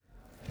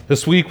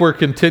This week we're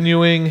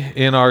continuing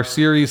in our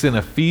series in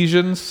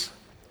Ephesians.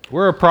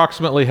 We're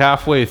approximately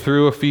halfway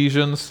through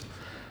Ephesians.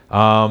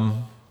 A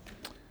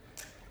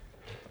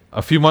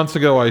few months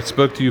ago I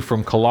spoke to you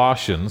from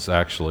Colossians,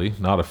 actually,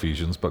 not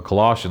Ephesians, but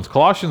Colossians.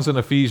 Colossians and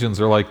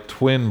Ephesians are like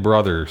twin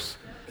brothers.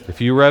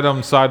 If you read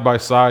them side by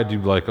side,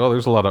 you'd be like, oh,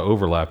 there's a lot of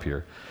overlap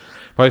here.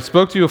 But I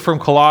spoke to you from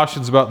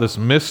Colossians about this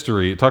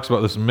mystery. It talks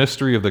about this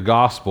mystery of the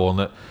gospel, and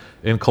that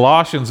in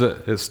Colossians,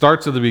 it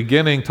starts at the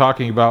beginning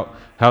talking about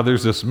how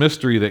there's this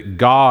mystery that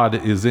God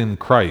is in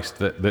Christ,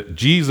 that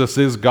Jesus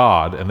is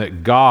God, and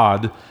that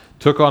God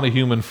took on a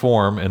human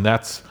form, and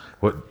that's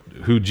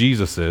who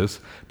Jesus is,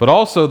 but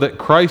also that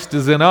Christ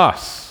is in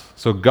us.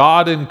 So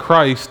God in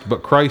Christ,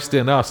 but Christ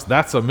in us,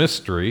 that's a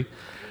mystery,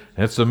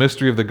 and it's a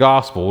mystery of the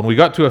gospel. When we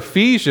got to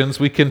Ephesians,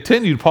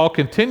 Paul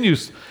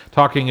continues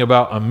talking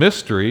about a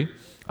mystery,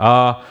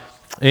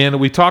 and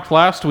we talked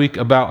last week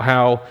about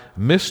how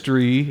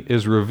mystery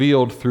is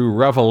revealed through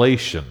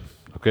revelation.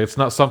 Okay, it's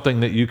not something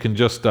that you can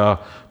just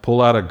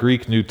pull out a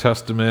Greek New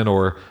Testament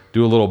or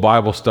do a little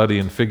Bible study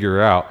and figure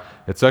out.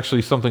 It's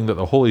actually something that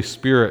the Holy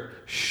Spirit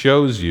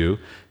shows you.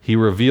 He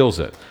reveals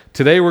it.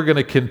 Today we're going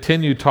to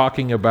continue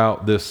talking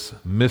about this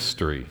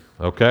mystery.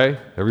 Okay?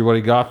 Everybody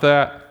got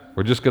that?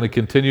 We're just going to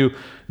continue.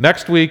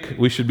 Next week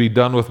we should be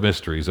done with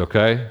mysteries,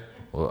 okay?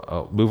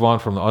 We'll move on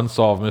from the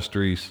unsolved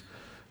mysteries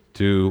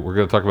to, we're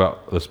going to talk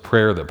about this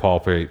prayer that Paul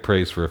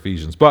prays for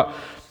Ephesians. But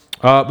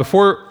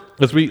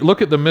as we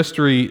look at the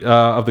mystery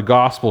of the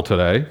gospel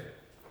today,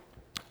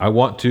 I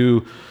want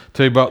to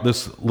tell you about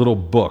this little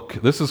book.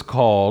 This is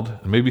called,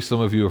 and maybe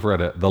some of you have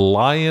read it, The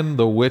Lion,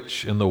 the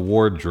Witch, and the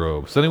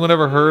Wardrobe. Has anyone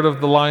ever heard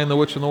of The Lion, the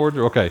Witch, and the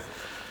Wardrobe? Okay.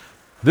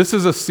 This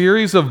is a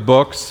series of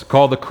books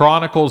called The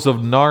Chronicles of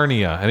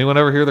Narnia. Anyone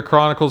ever hear The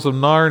Chronicles of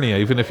Narnia?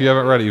 Even if you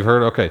haven't read it, you've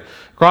heard it? Okay.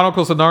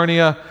 Chronicles of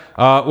Narnia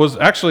was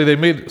actually,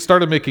 they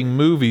started making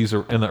movies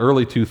in the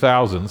early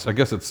 2000s. I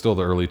guess it's still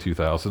the early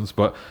 2000s,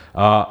 but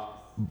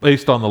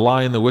based on The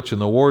Lion, the Witch, and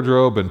the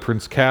Wardrobe, and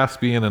Prince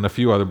Caspian, and a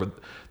few other. But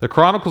The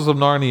Chronicles of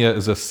Narnia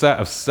is a set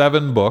of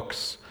 7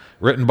 books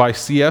written by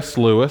C.S.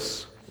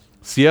 Lewis.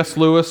 C.S.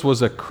 Lewis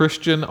was a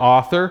Christian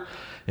author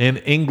in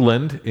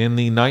England in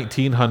the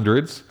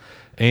 1900s,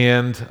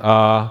 and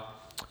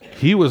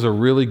he was a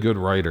really good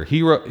writer.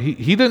 He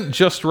didn't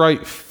just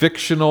write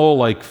fictional,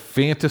 like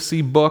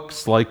fantasy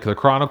books like The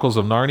Chronicles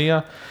of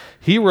Narnia.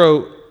 He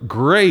wrote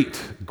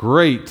great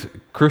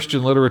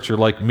Christian literature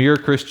like Mere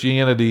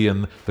Christianity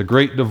and The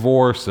Great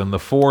Divorce and The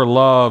Four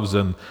Loves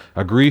and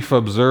A Grief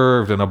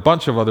Observed and a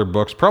bunch of other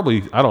books, probably,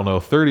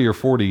 30 or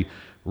 40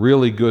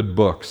 really good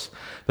books.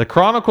 The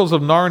Chronicles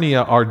of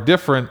Narnia are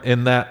different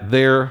in that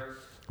they're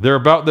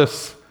about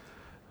this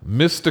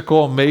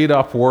mystical,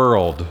 made-up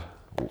world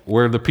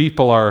where the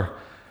people are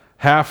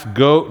half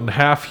goat and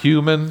half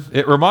human.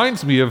 It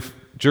reminds me of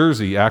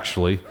Jersey,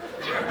 actually.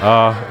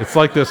 It's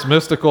like this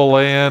mystical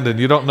land, and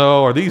you don't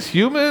know, are these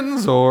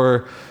humans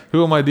or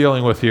who am I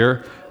dealing with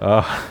here?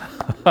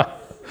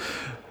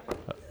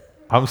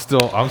 I'm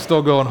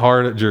still going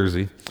hard at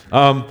Jersey.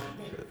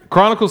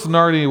 Chronicles of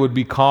Narnia would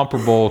be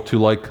comparable to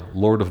like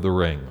Lord of the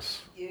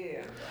Rings.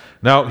 Yeah.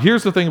 Now,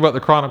 here's the thing about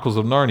the Chronicles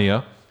of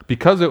Narnia.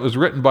 Because it was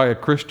written by a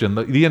Christian,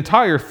 the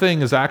entire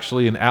thing is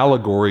actually an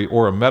allegory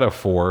or a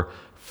metaphor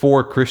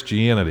for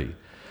Christianity.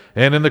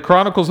 And in the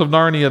Chronicles of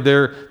Narnia,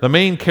 the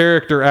main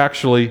character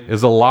actually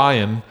is a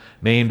lion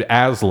named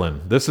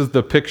Aslan. This is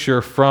the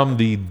picture from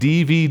the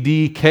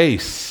DVD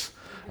case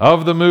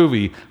of the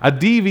movie. A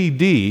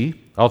DVD,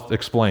 I'll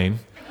explain,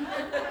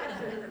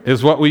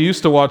 is what we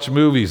used to watch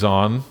movies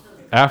on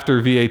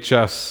after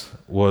VHS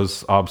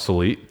was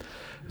obsolete.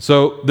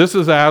 So this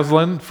is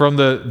Aslan from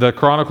the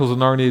Chronicles of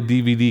Narnia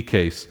DVD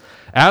case.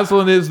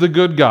 Aslan is the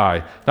good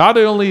guy. Not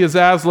only is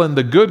Aslan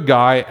the good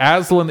guy,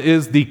 Aslan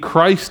is the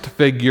Christ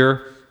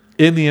figure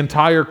in the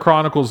entire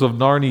Chronicles of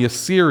Narnia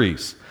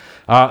series.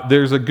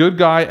 There's a good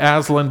guy,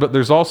 Aslan, but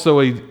there's also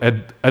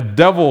a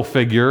devil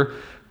figure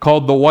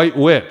called the White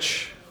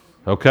Witch.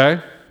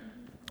 Okay?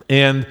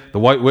 And the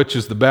White Witch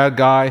is the bad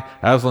guy.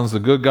 Aslan's the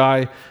good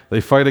guy.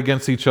 They fight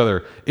against each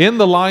other. In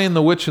The Lion,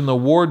 the Witch, and the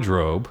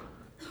Wardrobe,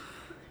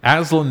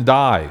 Aslan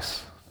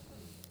dies.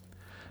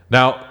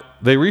 Now,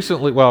 they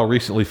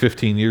recently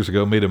 15 years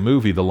ago, made a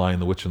movie, The Lion,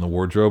 the Witch, and the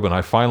Wardrobe, and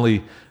I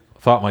finally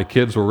thought my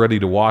kids were ready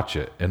to watch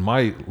it. And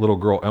my little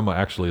girl, Emma,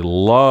 actually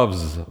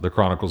loves the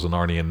Chronicles of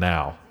Narnia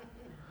now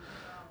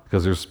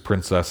because there's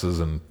princesses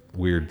and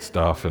weird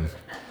stuff. And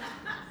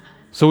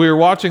so we were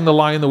watching The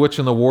Lion, the Witch,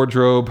 and the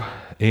Wardrobe,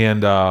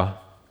 and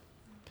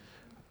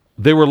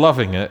they were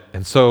loving it.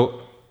 And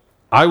so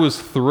I was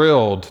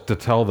thrilled to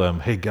tell them,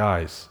 hey,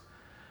 guys,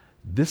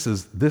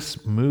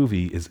 this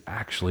movie is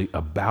actually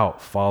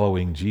about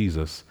following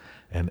Jesus,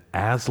 and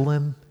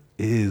Aslan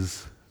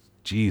is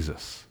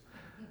Jesus.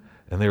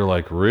 And they were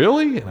like,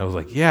 really? And I was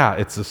like, yeah,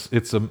 it's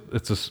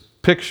a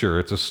picture,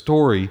 it's a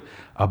story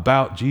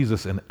about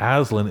Jesus, and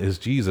Aslan is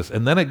Jesus.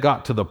 And then it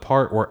got to the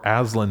part where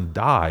Aslan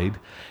died,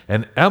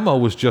 and Emma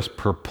was just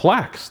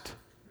perplexed.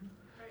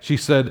 She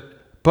said,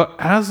 but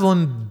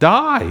Aslan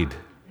died.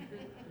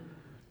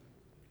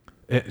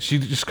 she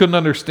just couldn't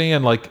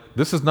understand, like,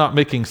 this is not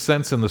making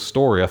sense in the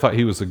story. I thought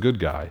he was a good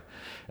guy.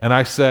 And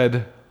I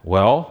said,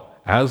 well,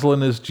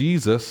 Aslan is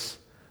Jesus.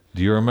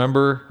 Do you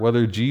remember what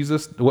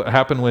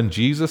happened when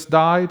Jesus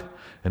died?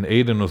 And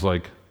Aiden was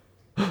like,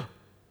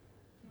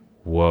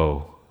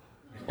 whoa.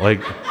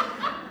 Like,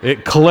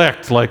 it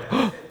clicked, like,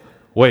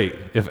 wait,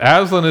 if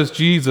Aslan is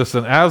Jesus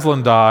and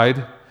Aslan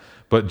died,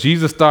 but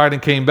Jesus died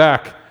and came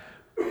back,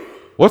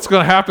 what's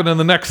going to happen in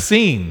the next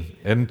scene?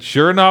 And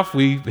sure enough,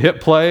 we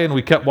hit play and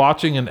we kept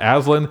watching, and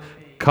Aslan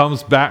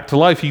comes back to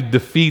life. He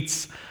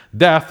defeats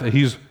death.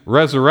 He's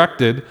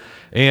resurrected.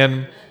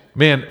 And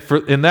man,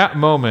 in that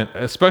moment,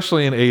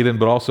 especially in Aiden,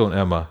 but also in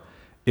Emma,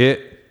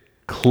 it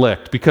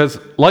clicked. Because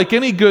like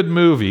any good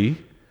movie,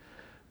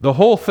 the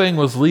whole thing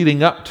was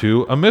leading up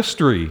to a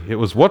mystery. It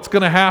was what's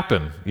going to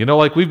happen. You know,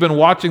 like we've been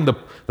watching,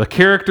 the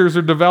characters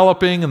are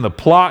developing and the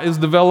plot is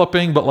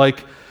developing, but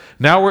like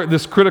now we're at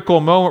this critical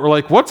moment. We're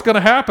like, what's going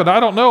to happen? I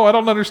don't know. I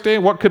don't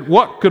understand. What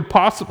could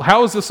possibly,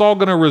 how is this all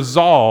going to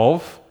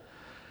resolve?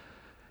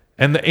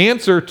 And the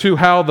answer to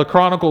how the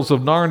Chronicles of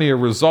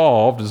Narnia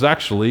resolved is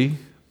actually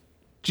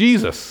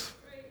Jesus.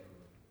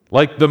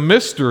 Like the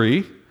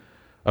mystery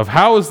of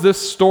how is this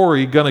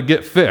story going to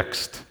get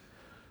fixed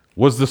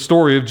was the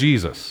story of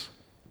Jesus.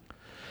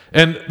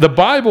 And the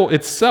Bible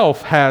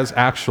itself has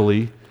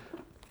actually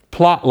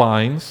plot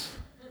lines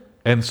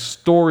and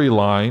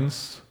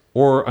storylines,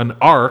 or an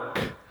arc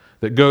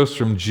that goes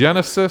from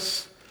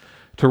Genesis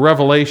to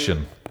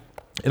Revelation.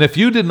 And if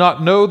you did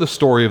not know the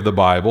story of the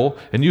Bible,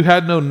 and you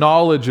had no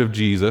knowledge of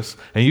Jesus,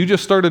 and you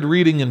just started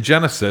reading in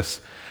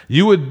Genesis,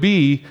 you would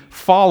be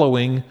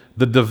following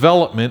the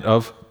development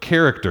of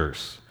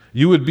characters.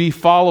 You would be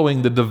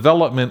following the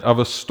development of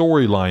a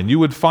storyline. You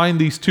would find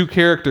these two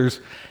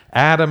characters,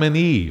 Adam and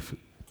Eve,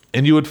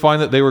 and you would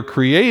find that they were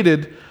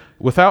created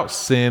without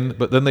sin,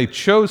 but then they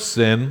chose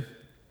sin,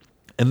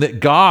 and that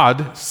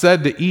God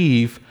said to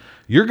Eve,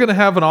 you're going to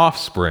have an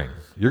offspring.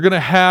 You're going to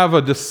have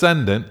a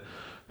descendant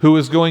who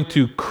is going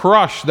to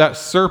crush that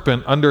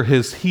serpent under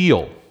his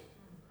heel.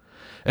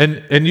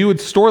 And you would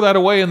store that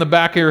away in the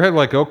back of your head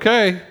like,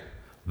 okay,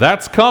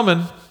 that's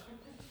coming.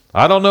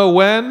 I don't know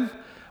when.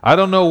 I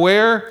don't know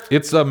where.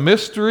 It's a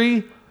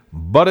mystery,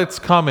 but it's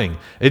coming.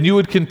 And you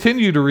would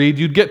continue to read.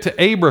 You'd get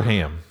to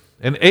Abraham.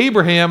 And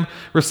Abraham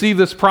received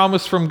this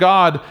promise from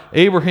God.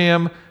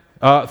 Abraham,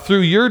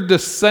 through your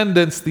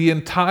descendants, the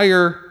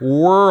entire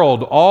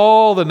world,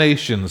 all the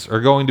nations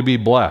are going to be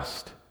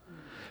blessed.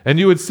 And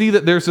you would see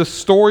that there's a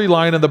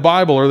storyline in the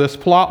Bible, or this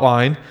plot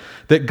line,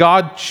 that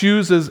God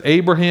chooses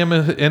Abraham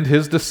and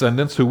his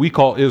descendants, who we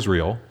call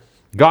Israel.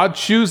 God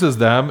chooses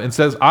them and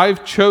says,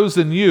 I've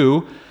chosen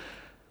you,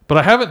 but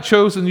I haven't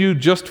chosen you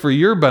just for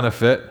your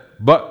benefit,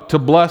 but to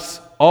bless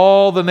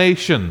all the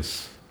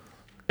nations.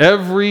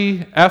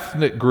 Every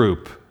ethnic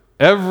group,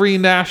 every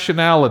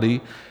nationality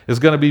is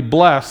going to be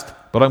blessed,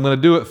 but I'm going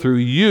to do it through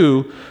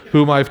you,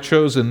 whom I've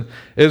chosen,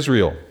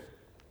 Israel.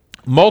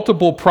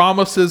 Multiple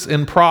promises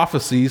and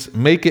prophecies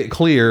make it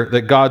clear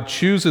that God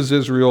chooses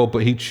Israel,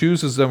 but he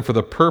chooses them for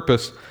the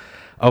purpose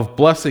of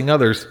blessing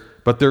others.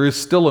 But there is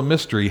still a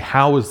mystery.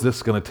 How is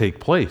this going to take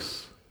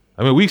place?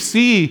 I mean, we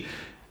see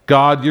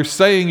God, you're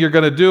saying you're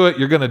going to do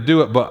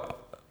it,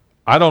 but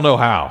I don't know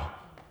how.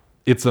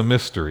 It's a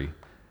mystery.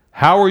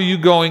 How are you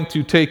going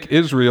to take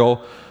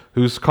Israel,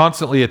 who's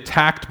constantly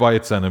attacked by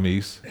its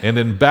enemies, and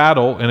in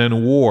battle and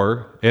in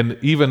war, and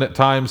even at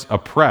times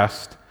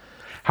oppressed?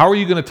 How are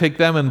you going to take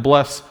them and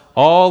bless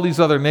all these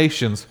other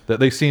nations that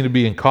they seem to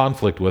be in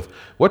conflict with?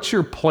 What's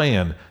your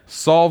plan?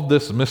 Solve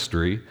this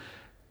mystery.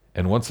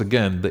 And once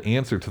again, the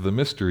answer to the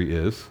mystery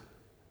is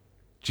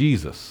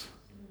Jesus.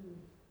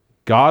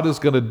 God is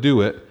going to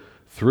do it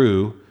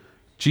through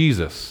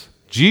Jesus.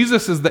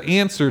 Jesus is the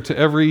answer to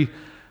every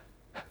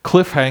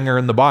cliffhanger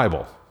in the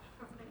Bible.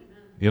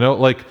 You know,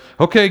 like,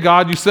 okay,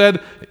 God, you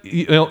said,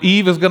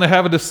 Eve is going to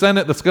have a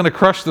descendant that's going to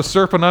crush the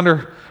serpent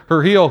under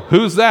her heel.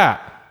 Who's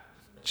that?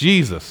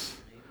 Jesus.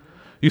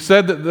 You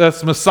said that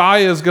this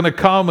Messiah is going to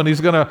come and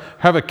he's going to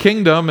have a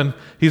kingdom and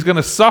he's going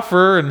to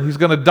suffer and he's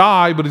going to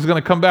die, but he's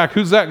going to come back.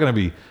 Who's that going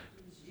to be?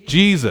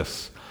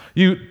 Jesus.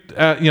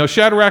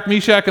 Shadrach,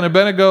 Meshach, and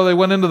Abednego, they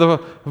went into the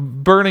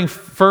burning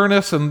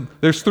furnace and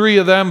there's 3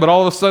 of them, but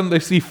all of a sudden they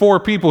see 4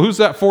 people. Who's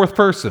that 4th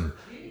person?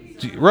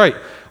 Right.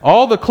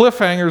 All the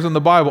cliffhangers in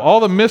the Bible, all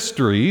the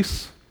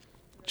mysteries,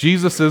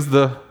 Jesus is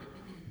the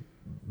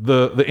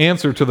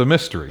answer to the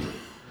mystery.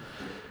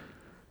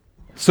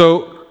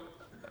 So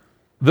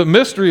the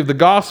mystery of the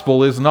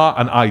gospel is not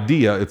an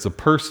idea, it's a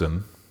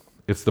person.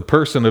 It's the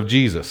person of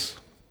Jesus.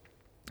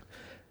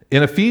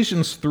 In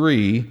Ephesians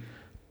 3,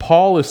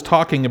 Paul is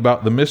talking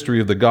about the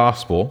mystery of the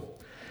gospel.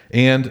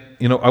 And,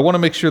 I want to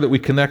make sure that we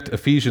connect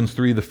Ephesians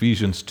 3 with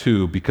Ephesians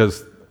 2,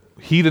 because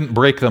he didn't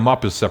break them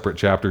up as separate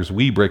chapters.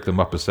 We break them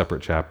up as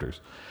separate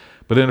chapters.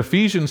 But in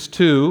Ephesians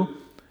 2,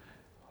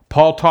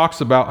 Paul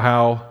talks about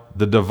how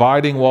the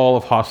dividing wall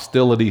of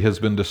hostility has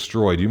been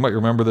destroyed. You might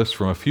remember this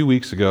from a few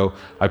weeks ago.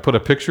 I put a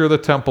picture of the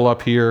temple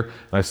up here,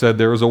 and I said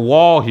there was a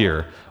wall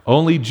here.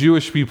 Only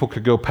Jewish people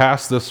could go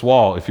past this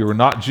wall. If you were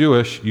not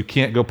Jewish, you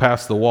can't go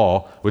past the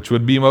wall, which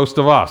would be most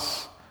of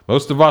us.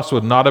 Most of us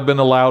would not have been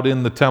allowed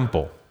in the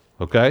temple,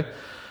 okay?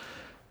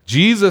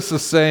 Jesus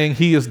is saying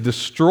he has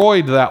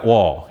destroyed that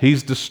wall.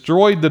 He's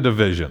destroyed the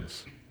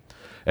divisions.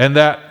 And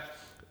that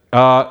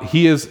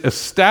he has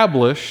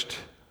established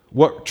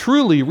what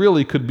truly,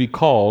 really could be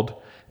called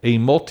a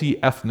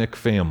multi-ethnic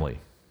family.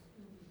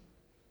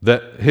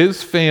 That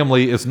his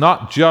family is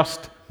not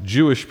just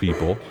Jewish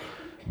people,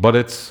 but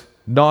it's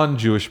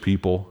non-Jewish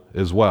people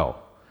as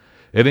well.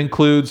 It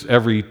includes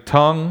every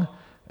tongue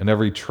and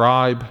every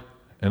tribe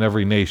and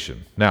every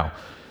nation. Now,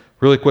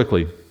 really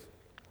quickly,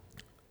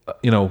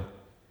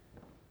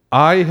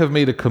 I have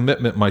made a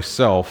commitment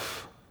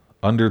myself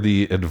under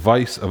the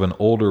advice of an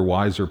older,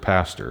 wiser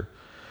pastor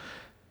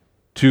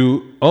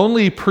to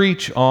only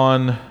preach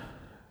on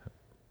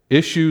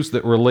issues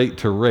that relate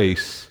to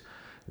race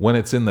when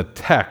it's in the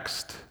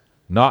text,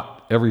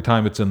 not every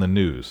time it's in the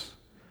news.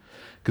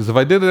 Because if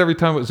I did it every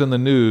time it was in the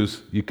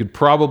news, you could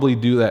probably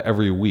do that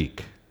every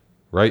week,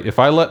 right? If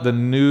I let the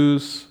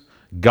news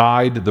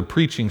guide the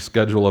preaching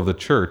schedule of the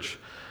church,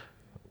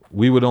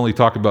 we would only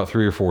talk about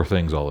 3 or 4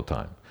 things all the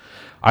time.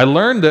 I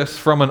learned this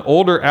from an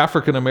older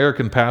African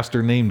American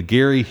pastor named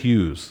Gary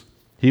Hughes.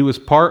 He was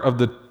part of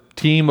the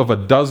team of a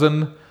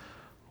dozen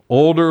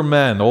older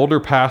men, older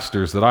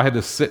pastors that I had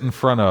to sit in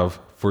front of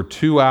for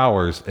 2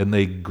 hours, and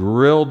they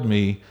grilled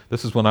me.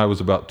 This is when I was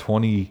about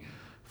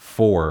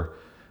 24,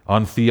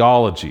 on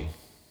theology.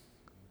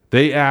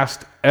 They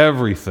asked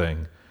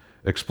everything.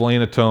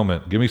 Explain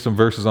atonement. Give me some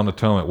verses on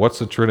atonement. What's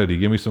the Trinity?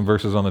 Give me some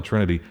verses on the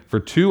Trinity. For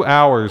 2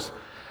 hours,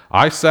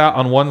 I sat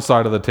on one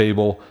side of the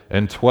table,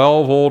 and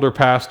 12 older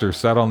pastors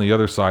sat on the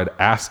other side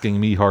asking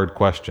me hard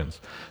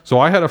questions. So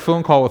I had a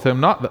phone call with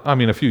him,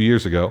 a few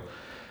years ago.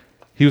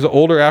 He was an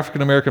older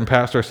African-American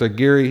pastor. I said,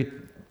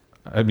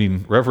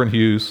 Reverend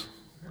Hughes,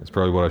 that's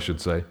probably what I should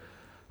say.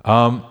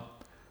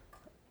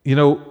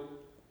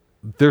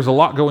 There's a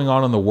lot going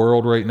on in the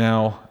world right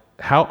now.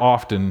 How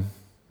often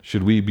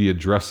should we be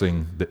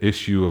addressing the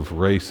issue of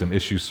race and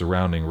issues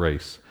surrounding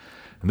race?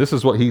 And this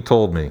is what he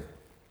told me.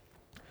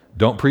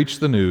 Don't preach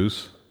the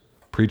news,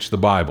 preach the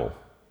Bible.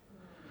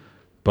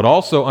 But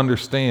also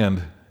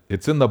understand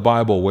it's in the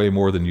Bible way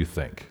more than you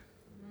think.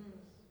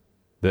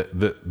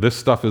 This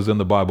stuff is in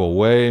the Bible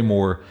way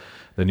more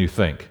than you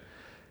think.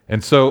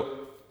 And so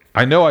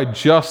I know I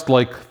just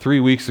 3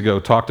 weeks ago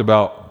talked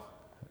about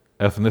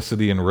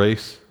ethnicity and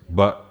race,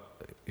 but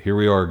here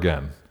we are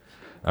again.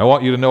 I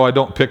want you to know I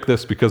don't pick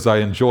this because I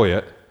enjoy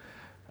it.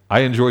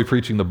 I enjoy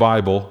preaching the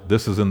Bible.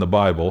 This is in the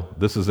Bible.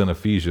 This is in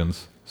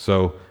Ephesians.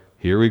 So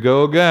here we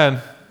go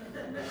again.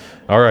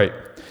 All right.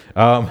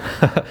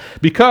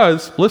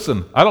 Because,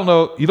 listen, I don't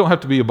know, you don't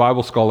have to be a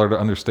Bible scholar to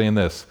understand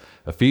this.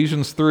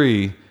 Ephesians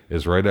 3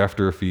 is right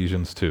after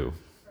Ephesians 2.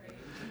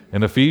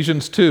 And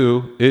Ephesians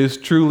 2 is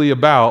truly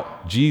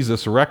about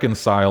Jesus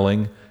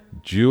reconciling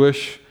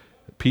Jewish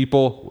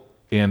people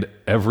and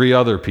every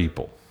other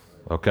people.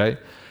 Okay?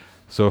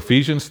 So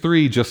Ephesians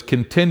 3 just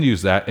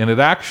continues that, and it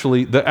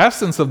actually, the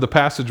essence of the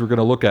passage we're going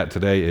to look at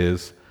today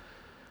is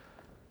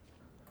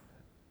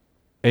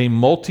a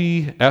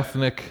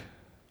multi-ethnic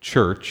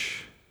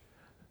church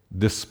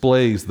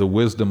displays the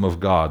wisdom of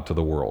God to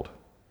the world.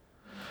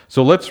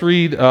 So let's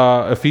read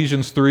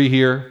Ephesians 3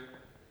 here.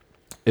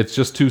 It's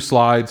just 2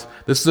 slides.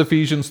 This is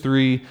Ephesians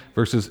 3,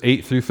 verses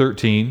 8 through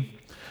 13.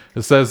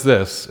 It says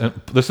this, and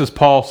this is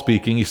Paul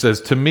speaking. He says,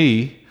 "To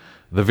me,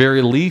 the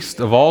very least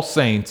of all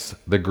saints,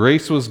 the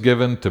grace was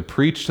given to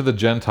preach to the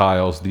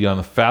Gentiles the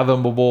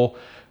unfathomable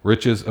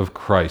riches of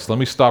Christ." Let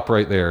me stop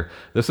right there.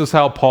 This is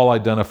how Paul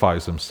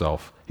identifies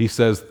himself. He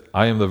says,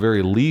 "I am the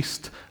very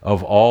least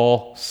of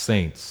all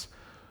saints."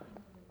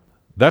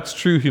 That's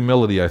true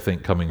humility, I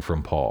think, coming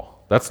from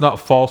Paul. That's not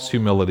false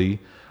humility.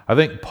 I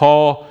think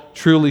Paul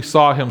truly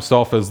saw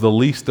himself as the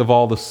least of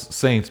all the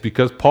saints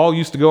because Paul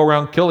used to go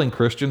around killing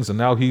Christians, and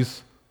now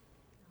he's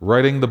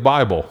writing the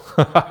Bible.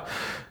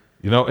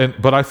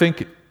 But I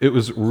think it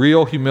was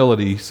real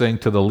humility saying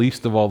to the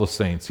least of all the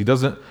saints. He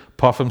doesn't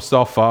puff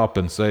himself up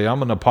and say,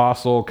 "I'm an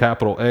apostle,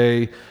 capital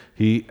A."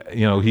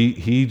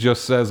 He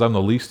just says, "I'm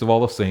the least of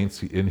all the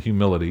saints," in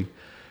humility.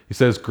 He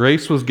says,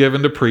 "Grace was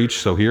given to preach."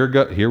 So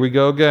here we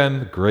go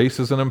again. Grace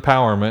is an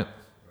empowerment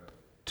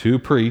to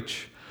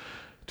preach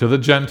to the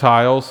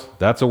Gentiles.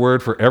 That's a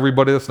word for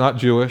everybody that's not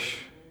Jewish.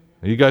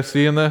 Are you guys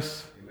seeing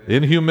this?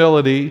 In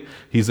humility,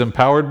 he's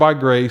empowered by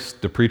grace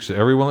to preach to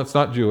everyone that's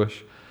not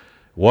Jewish.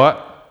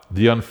 What?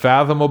 The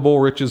unfathomable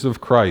riches of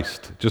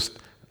Christ. Just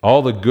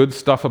all the good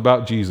stuff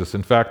about Jesus.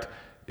 In fact,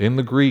 in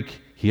the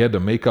Greek, he had to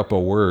make up a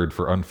word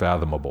for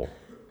unfathomable.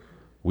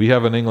 We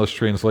have an English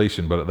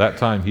translation, but at that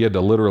time, he had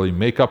to literally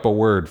make up a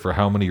word for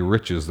how many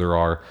riches there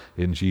are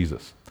in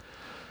Jesus.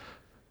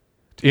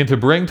 And to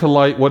bring to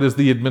light what is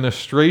the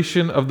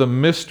administration of the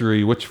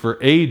mystery which for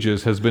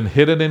ages has been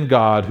hidden in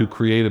God who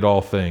created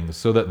all things,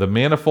 so that the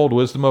manifold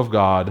wisdom of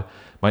God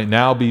might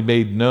now be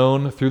made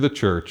known through the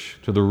church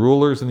to the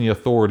rulers and the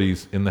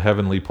authorities in the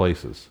heavenly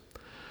places.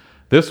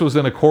 This was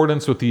in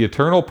accordance with the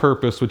eternal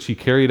purpose which he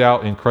carried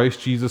out in Christ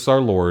Jesus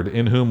our Lord,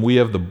 in whom we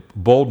have the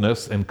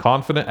boldness and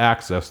confident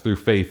access through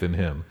faith in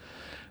him.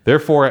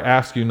 Therefore I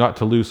ask you not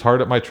to lose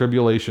heart at my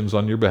tribulations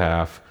on your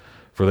behalf,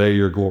 for they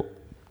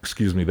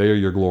are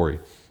your glory.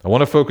 I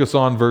want to focus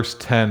on verse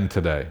 10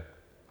 today.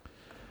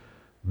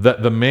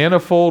 That the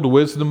manifold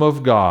wisdom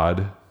of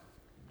God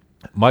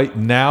might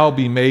now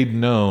be made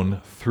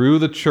known through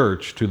the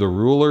church to the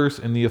rulers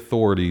and the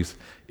authorities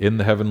in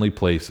the heavenly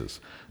places.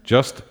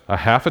 Just a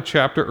half a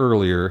chapter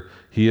earlier,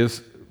 he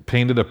has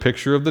painted a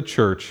picture of the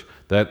church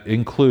that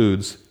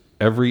includes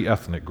every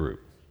ethnic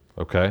group.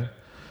 Okay?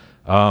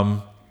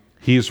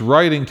 He's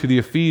writing to the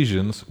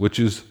Ephesians, which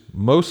is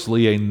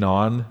mostly a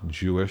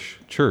non-Jewish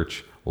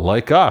church,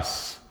 like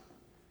us.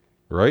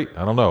 Right?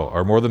 I don't know.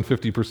 Are more than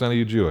 50% of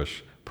you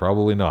Jewish?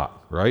 Probably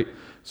not, right?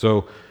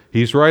 So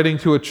he's writing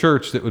to a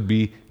church that would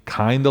be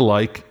kind of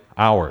like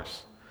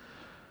ours.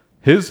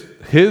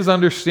 His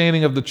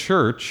understanding of the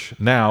church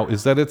now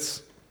is that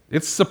it's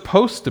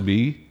supposed to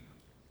be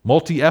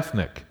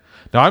multi-ethnic.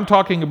 Now I'm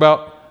talking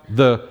about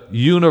the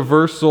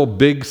universal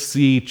big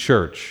C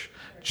church.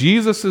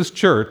 Jesus'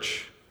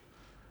 church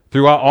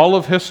throughout all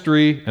of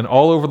history and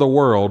all over the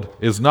world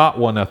is not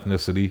one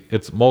ethnicity,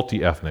 it's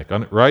multi-ethnic,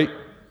 right?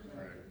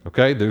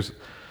 Okay,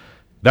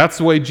 that's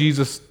the way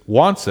Jesus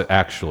wants it,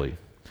 actually.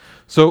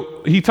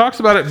 So he talks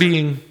about it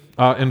being,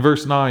 in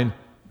verse 9,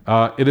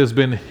 it has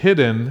been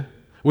hidden,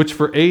 which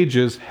for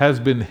ages has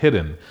been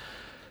hidden.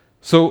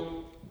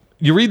 So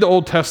you read the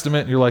Old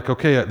Testament and you're like,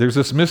 okay, there's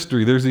this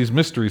mystery, there's these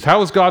mysteries.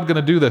 How is God going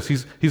to do this?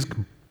 He's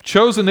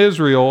chosen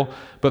Israel,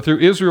 but through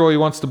Israel he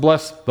wants to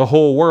bless the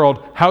whole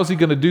world. How's he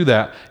going to do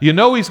that? You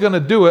know he's going to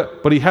do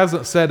it, but he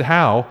hasn't said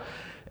how.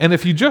 And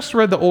if you just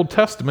read the Old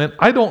Testament,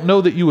 I don't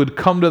know that you would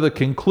come to the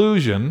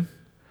conclusion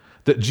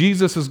that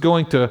Jesus is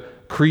going to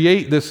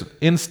create this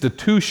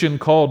institution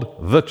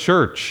called the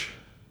church.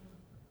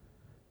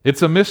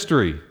 It's a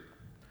mystery.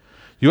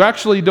 You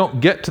actually don't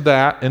get to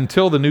that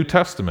until the New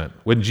Testament.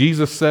 When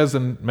Jesus says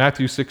in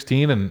Matthew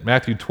 16 and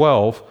Matthew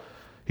 12,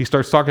 he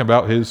starts talking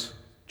about his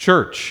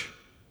church.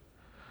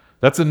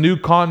 That's a new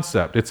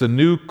concept. It's a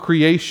new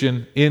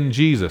creation in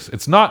Jesus.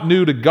 It's not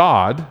new to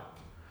God,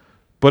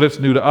 but it's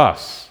new to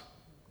us.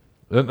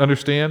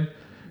 Understand?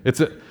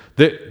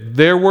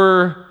 There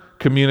were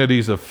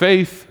communities of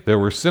faith, there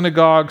were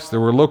synagogues, there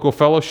were local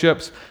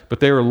fellowships, but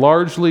they were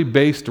largely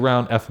based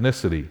around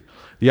ethnicity.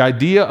 The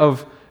idea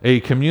of a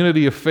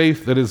community of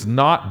faith that is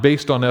not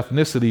based on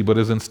ethnicity, but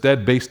is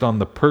instead based on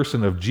the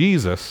person of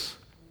Jesus,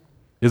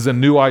 is a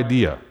new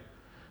idea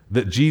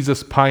that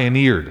Jesus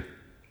pioneered.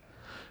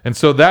 And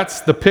so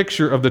that's the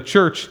picture of the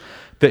church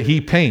that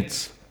he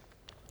paints.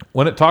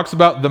 When it talks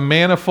about the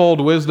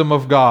manifold wisdom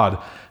of God,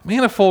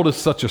 manifold is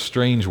such a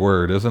strange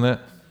word, isn't it?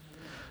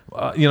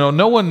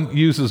 No one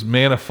uses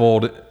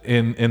manifold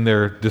in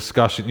their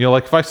discussion.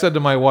 Like if I said to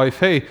my wife,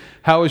 hey,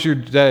 how was your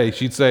day?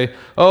 She'd say,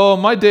 oh,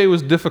 my day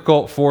was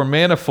difficult for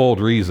manifold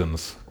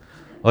reasons.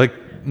 Like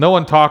no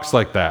one talks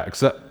like that,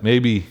 except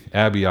maybe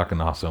Abby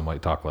Akanaso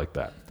might talk like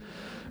that.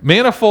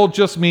 Manifold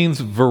just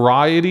means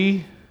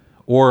variety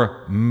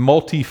or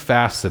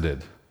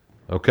multifaceted.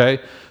 Okay?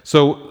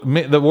 So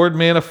the word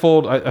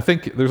manifold, I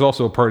think there's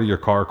also a part of your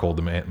car called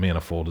the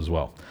manifold as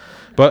well.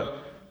 But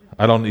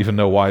I don't even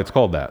know why it's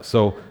called that.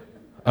 So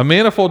a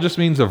manifold just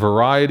means a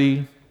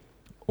variety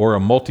or a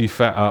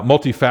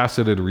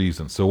multifaceted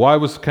reason. So why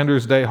was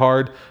Kendra's day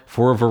hard?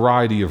 For a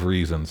variety of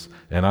reasons.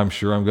 And I'm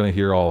sure I'm going to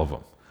hear all of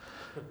them.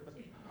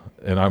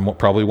 And I'm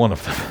probably one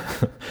of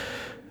them.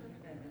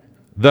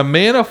 The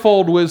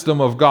manifold wisdom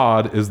of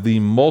God is the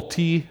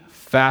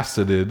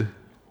multifaceted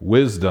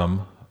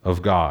wisdom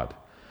of God.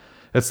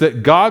 It's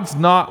that God's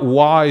not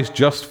wise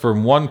just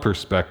from one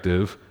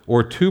perspective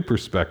or two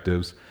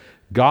perspectives.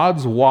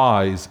 God's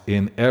wise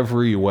in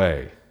every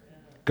way.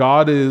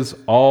 God is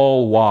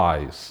all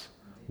wise.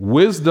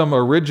 Wisdom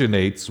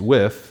originates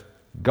with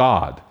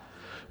God.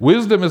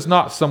 Wisdom is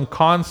not some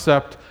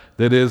concept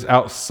that is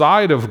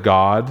outside of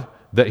God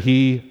that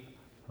he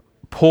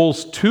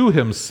pulls to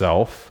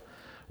himself.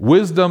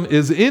 Wisdom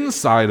is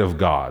inside of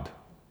God.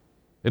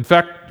 In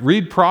fact,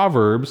 read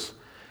Proverbs.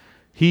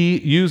 He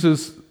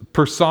uses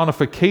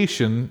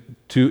personification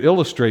to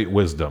illustrate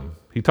wisdom.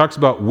 He talks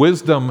about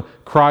wisdom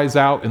cries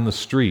out in the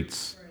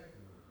streets.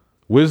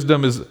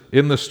 Wisdom is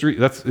in the street.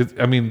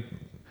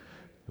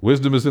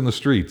 Wisdom is in the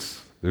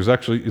streets.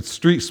 It's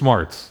street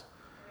smarts.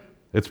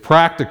 It's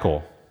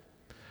practical.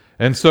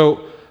 And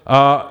so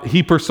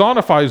he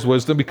personifies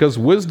wisdom because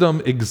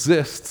wisdom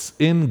exists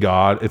in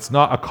God. It's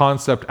not a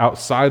concept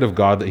outside of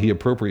God that he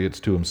appropriates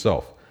to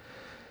himself.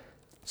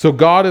 So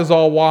God is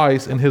all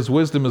wise and his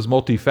wisdom is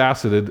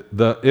multifaceted.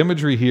 The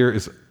imagery here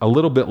is a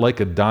little bit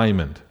like a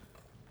diamond.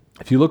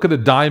 If you look at a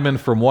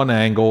diamond from one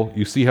angle,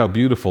 you see how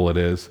beautiful it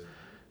is.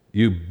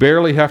 You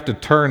barely have to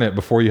turn it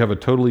before you have a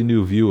totally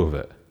new view of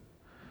it.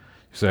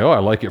 You say, oh, I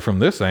like it from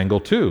this angle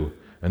too.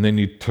 And then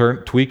you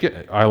tweak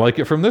it. I like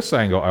it from this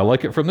angle. I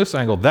like it from this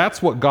angle.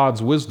 That's what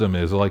God's wisdom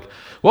is. Like,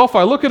 well, if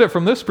I look at it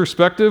from this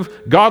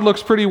perspective, God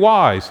looks pretty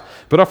wise.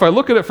 But if I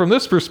look at it from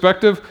this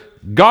perspective,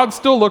 God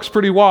still looks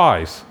pretty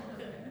wise.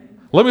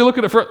 Let me look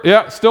at it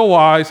yeah, still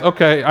wise.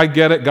 Okay, I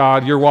get it,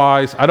 God, you're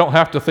wise. I don't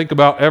have to think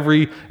about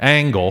every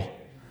angle.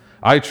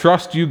 I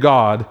trust you,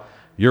 God,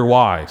 you're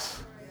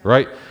wise,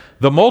 right?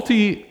 The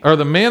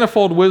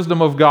manifold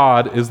wisdom of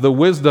God is the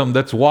wisdom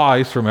that's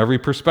wise from every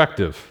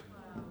perspective.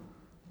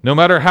 No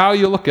matter how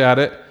you look at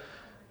it,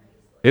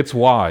 it's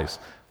wise.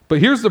 But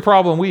here's the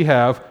problem we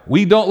have.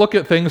 We don't look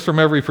at things from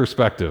every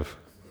perspective,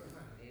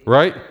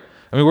 right?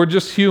 I mean, we're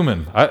just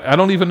human. I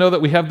don't even know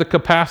that we have the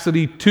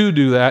capacity to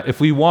do that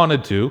if we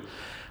wanted to.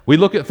 We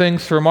look at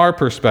things from our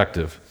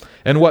perspective.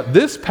 And what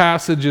this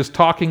passage is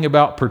talking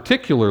about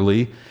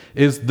particularly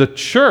is the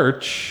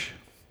church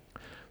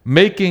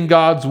making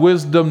God's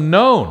wisdom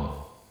known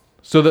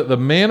so that the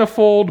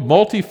manifold,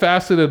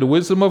 multifaceted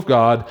wisdom of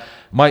God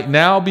might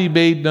now be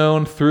made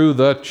known through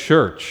the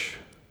church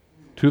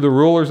to the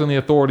rulers and the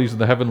authorities in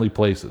the heavenly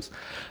places.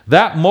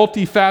 That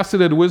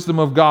multifaceted wisdom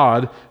of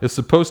God is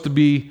supposed to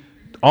be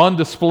on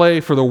display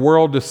for the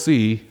world to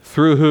see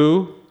through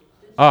who?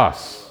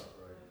 Us.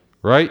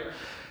 Right?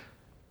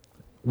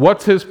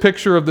 What's his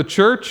picture of the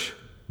church?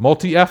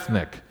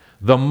 Multi-ethnic.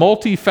 The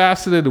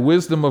multifaceted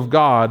wisdom of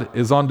God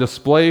is on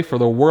display for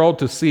the world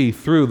to see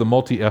through the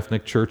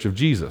multi-ethnic church of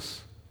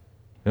Jesus.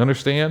 You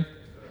understand?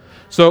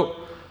 So,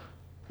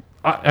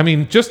 I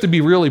mean, just to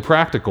be really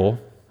practical,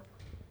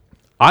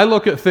 I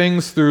look at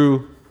things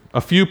through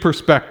a few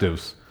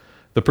perspectives.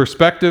 The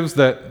perspectives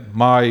that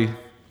my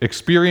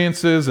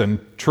experiences and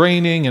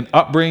training and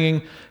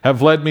upbringing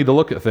have led me to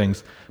look at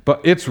things.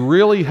 But it's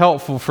really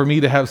helpful for me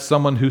to have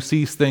someone who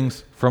sees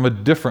things from a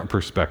different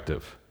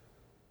perspective.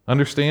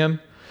 Understand?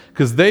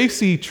 Because they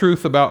see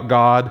truth about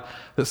God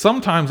that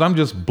sometimes I'm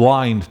just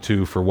blind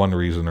to for one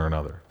reason or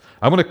another.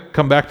 I'm going to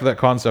come back to that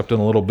concept in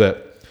a little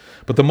bit.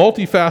 But the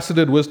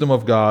multifaceted wisdom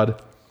of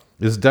God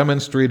is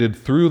demonstrated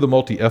through the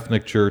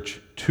multi-ethnic church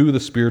to the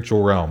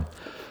spiritual realm.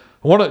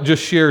 I want to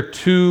just share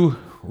two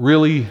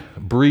really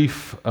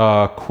brief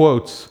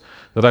quotes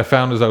that I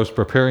found as I was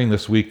preparing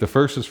this week. The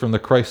first is from the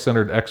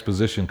Christ-Centered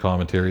Exposition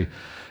Commentary.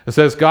 It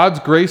says, God's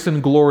grace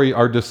and glory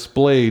are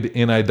displayed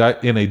in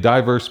a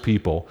diverse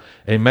people,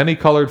 a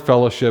many-colored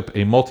fellowship,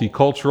 a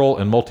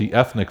multicultural and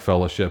multi-ethnic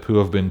fellowship who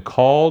have been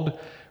called,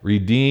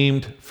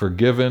 redeemed,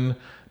 forgiven,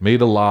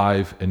 made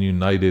alive, and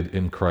united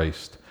in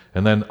Christ.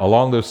 And then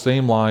along those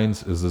same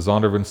lines is the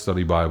Zondervan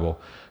Study Bible.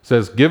 It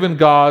says, given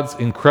God's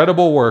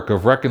incredible work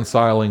of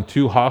reconciling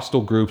two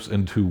hostile groups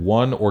into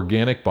one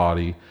organic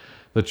body,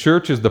 the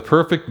church is the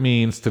perfect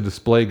means to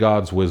display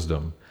God's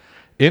wisdom.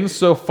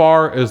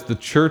 Insofar as the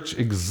church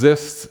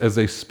exists as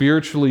a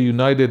spiritually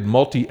united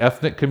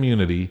multi-ethnic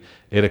community,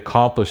 it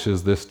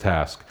accomplishes this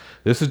task.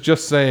 This is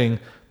just saying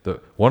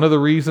that one of the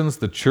reasons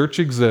the church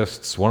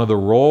exists, one of the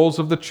roles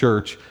of the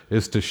church,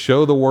 is to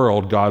show the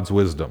world God's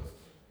wisdom.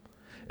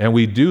 And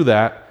we do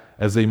that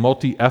as a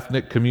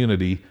multi-ethnic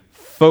community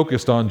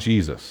focused on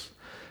Jesus.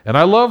 And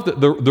I love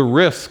the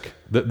risk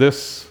that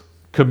this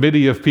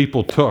committee of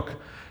people took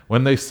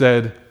when they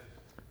said,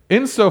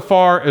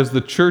 insofar as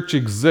the church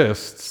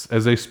exists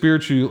as a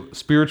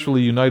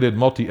spiritually united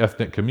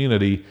multi-ethnic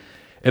community,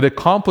 it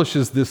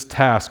accomplishes this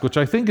task, which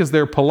I think is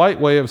their polite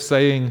way of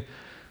saying,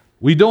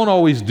 we don't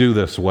always do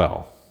this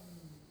well.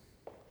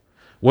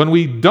 When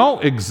we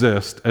don't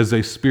exist as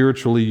a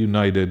spiritually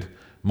united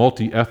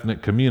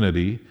multi-ethnic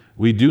community,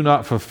 we do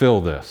not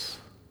fulfill this.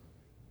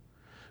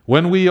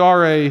 When we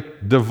are a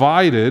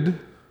divided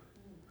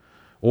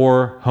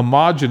or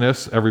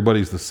homogeneous,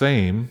 everybody's the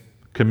same,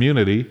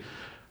 community,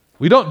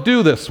 we don't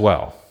do this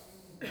well.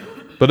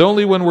 But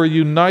only when we're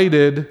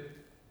united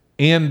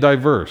and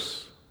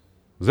diverse.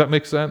 Does that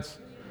make sense?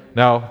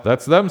 Now,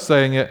 that's them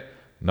saying it,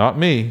 not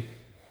me.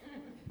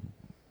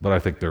 But I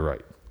think they're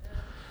right.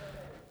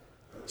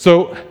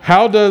 So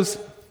how does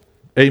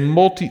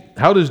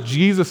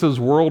Jesus'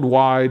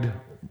 worldwide,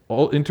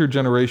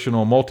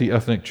 intergenerational,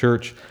 multi-ethnic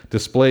church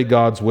display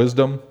God's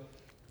wisdom?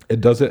 It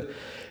does it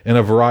in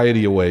a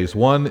variety of ways.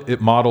 One,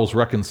 it models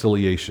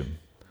reconciliation.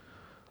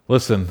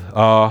 Listen,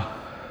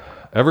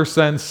 ever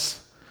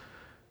since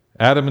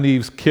Adam and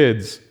Eve's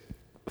kids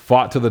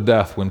fought to the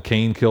death when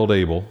Cain killed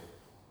Abel,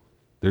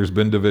 there's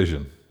been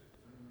division.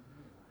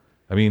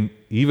 I mean,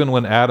 even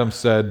when Adam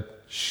said,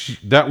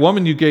 that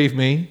woman you gave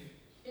me,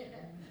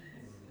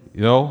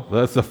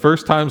 that's the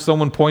first time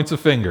someone points a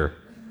finger.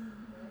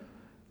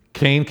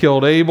 Cain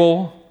killed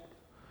Abel.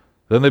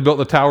 Then they built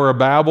the Tower of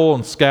Babel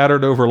and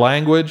scattered over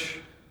language.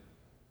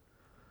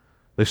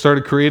 They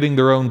started creating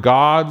their own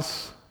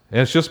gods. And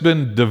it's just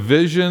been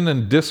division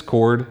and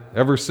discord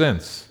ever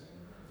since.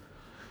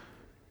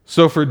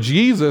 So for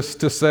Jesus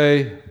to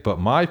say, but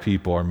my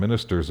people are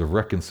ministers of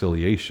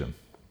reconciliation.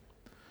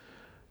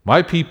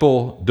 My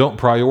people don't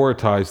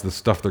prioritize the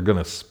stuff they're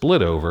going to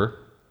split over.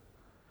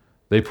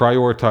 They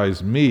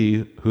prioritize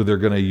me, who they're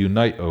going to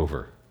unite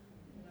over.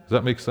 Does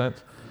that make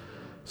sense?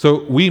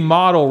 So we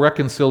model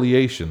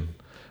reconciliation.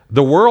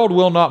 The world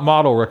will not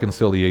model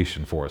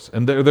reconciliation for us.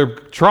 And they're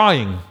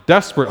trying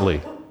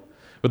desperately,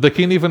 but they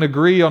can't even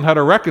agree on how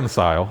to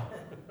reconcile.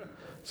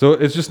 So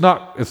it's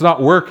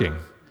not working.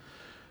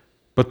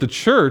 But the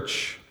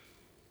church,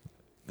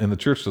 and the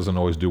church doesn't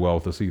always do well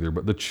with this either,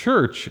 but the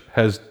church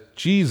has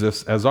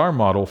Jesus as our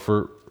model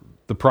for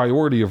the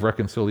priority of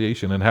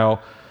reconciliation and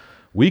how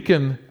we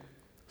can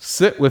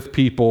sit with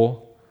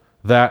people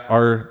that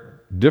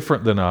are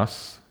different than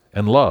us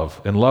and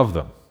love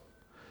them.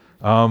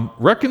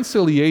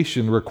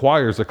 Reconciliation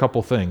requires a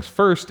couple things.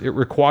 First, it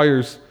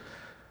requires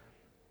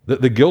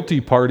that the guilty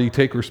party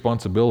take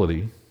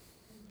responsibility,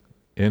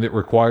 and it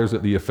requires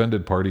that the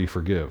offended party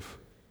forgive.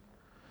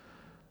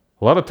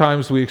 A lot of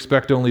times we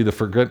expect only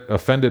the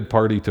offended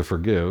party to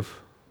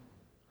forgive,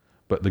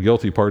 but the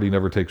guilty party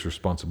never takes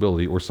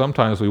responsibility. Or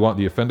sometimes we want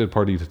the offended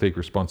party to take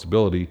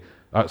responsibility.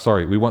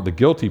 We want the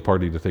guilty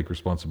party to take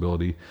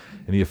responsibility,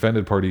 and the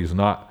offended party is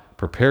not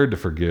prepared to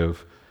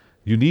forgive.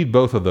 You need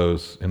both of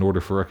those in order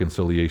for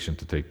reconciliation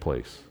to take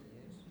place.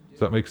 Does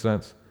that make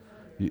sense?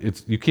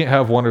 You can't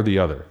have one or the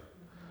other,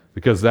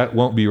 because that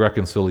won't be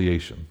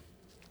reconciliation.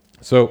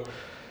 So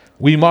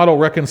we model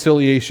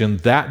reconciliation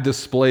that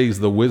displays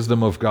the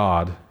wisdom of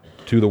God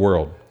to the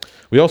world.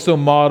 We also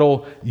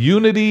model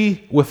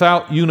unity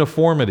without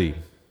uniformity.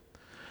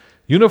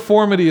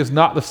 Uniformity is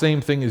not the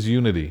same thing as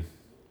unity.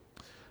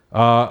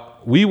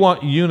 We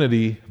want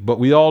unity, but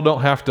we all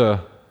don't have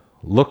to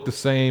look the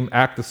same,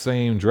 act the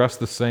same, dress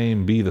the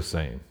same, be the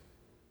same.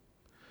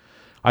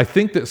 I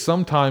think that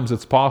sometimes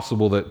it's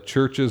possible that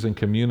churches and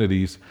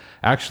communities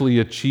actually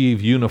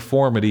achieve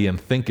uniformity and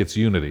think it's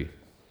unity.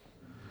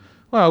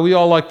 Well, we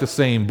all like the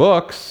same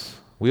books.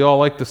 We all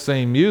like the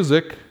same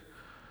music.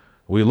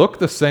 We look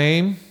the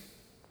same.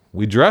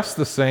 We dress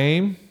the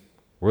same.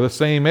 We're the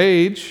same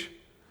age.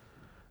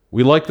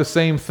 We like the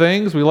same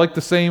things. We like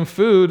the same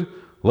food.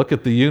 Look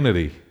at the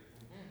unity.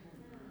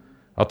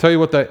 I'll tell you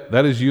what,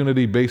 that is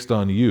unity based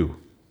on you.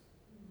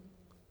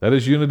 That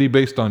is unity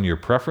based on your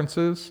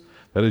preferences.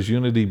 That is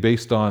unity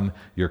based on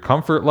your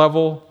comfort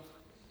level.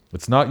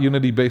 It's not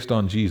unity based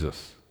on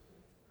Jesus.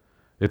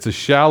 It's a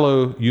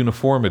shallow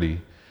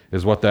uniformity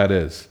is what that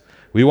is.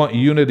 We want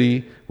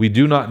unity. We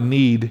do not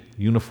need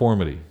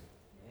uniformity.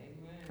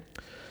 Amen.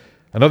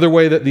 Another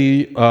way that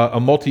a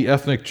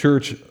multi-ethnic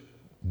church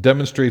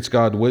demonstrates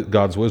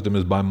God's wisdom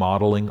is by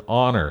modeling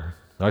honor.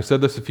 Now, I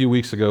said this a few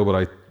weeks ago,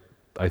 but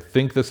I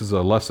think this is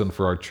a lesson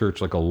for our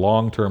church, like a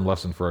long-term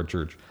lesson for our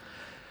church.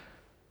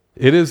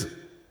 It is,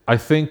 I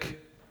think,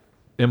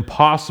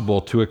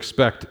 impossible to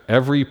expect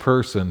every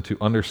person to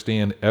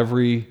understand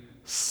every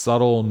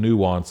subtle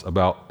nuance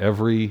about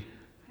every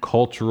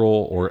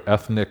cultural or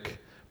ethnic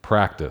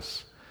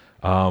practice.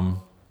 I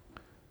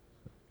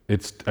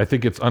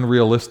think it's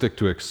unrealistic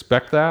to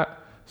expect that.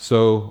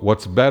 So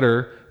what's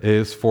better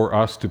is for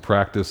us to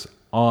practice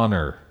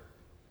honor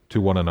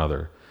to one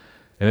another.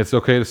 And it's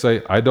okay to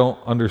say, I don't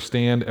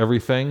understand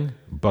everything,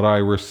 but I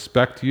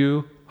respect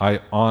you,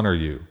 I honor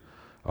you.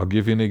 I'll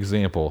give you an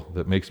example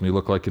that makes me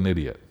look like an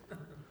idiot.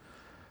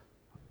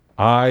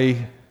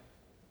 I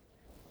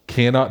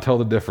cannot tell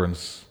the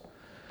difference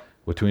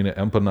between an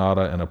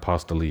empanada and a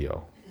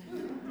pastelillo.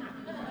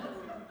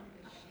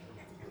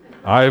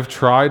 I've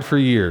tried for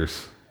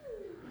years.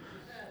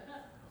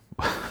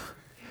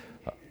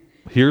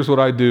 Here's what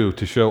I do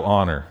to show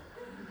honor.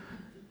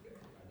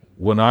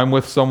 When I'm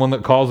with someone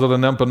that calls it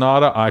an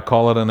empanada, I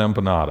call it an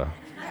empanada.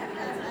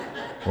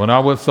 When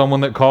I'm with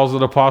someone that calls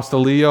it a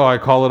pastelillo, I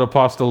call it a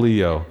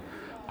pastelillo.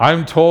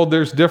 I'm told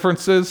there's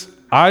differences.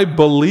 I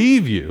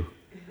believe you.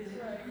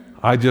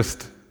 I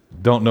just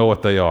don't know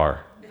what they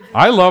are.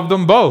 I love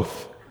them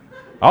both.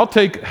 I'll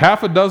take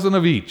half a dozen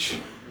of each.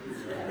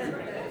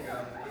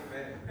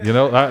 You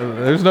know,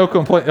 there's no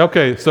complaint.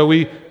 Okay, so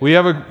we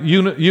have a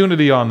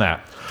unity on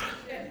that.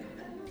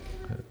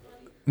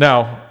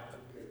 Now,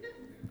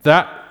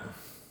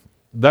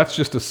 that's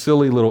just a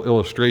silly little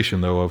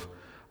illustration, though, of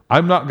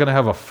I'm not going to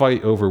have a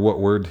fight over what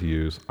word to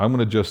use. I'm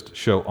going to just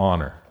show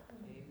honor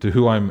to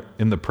who I'm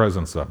in the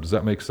presence of. Does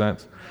that make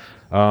sense?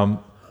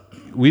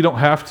 We don't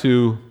have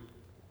to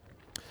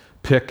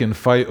pick and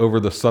fight over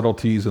the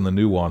subtleties and the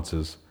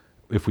nuances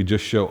if we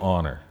just show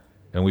honor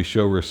and we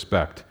show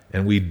respect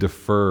and we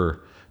defer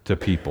to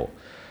people.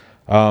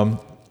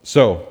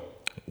 So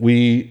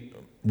we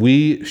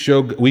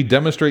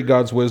demonstrate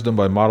God's wisdom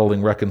by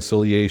modeling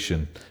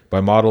reconciliation, by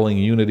modeling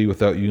unity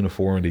without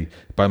uniformity,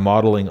 by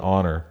modeling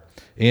honor.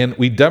 And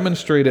we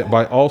demonstrate it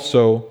by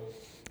also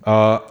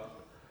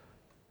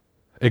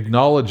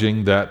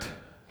acknowledging that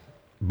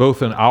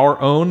both in our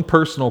own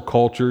personal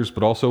cultures,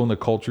 but also in the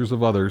cultures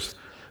of others,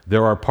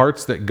 there are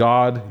parts that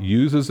God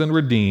uses and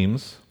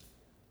redeems,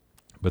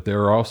 but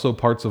there are also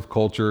parts of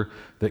culture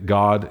that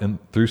God, and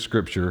through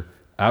Scripture,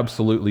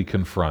 absolutely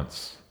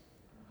confronts.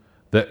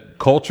 That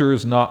culture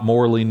is not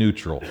morally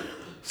neutral.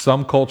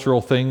 Some cultural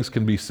things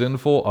can be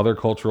sinful, other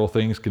cultural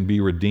things can be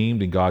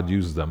redeemed, and God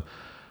uses them.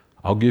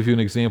 I'll give you an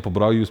example,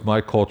 but I'll use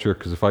my culture,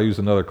 because if I use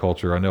another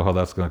culture, I know how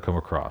that's going to come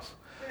across.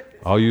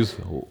 I'll use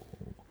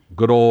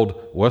good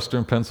old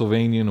Western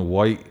Pennsylvanian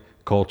white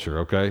culture,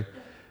 okay?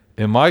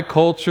 In my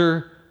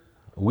culture,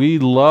 we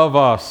love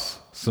us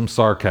some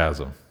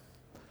sarcasm.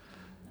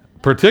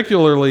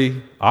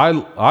 Particularly,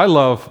 I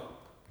love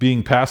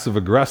being passive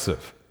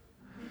aggressive.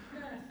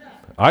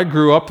 I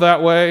grew up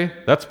that way.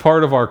 That's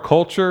part of our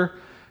culture,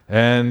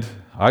 and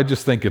I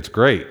just think it's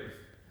great.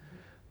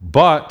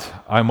 But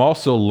I'm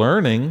also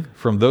learning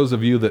from those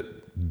of you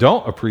that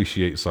don't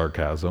appreciate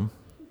sarcasm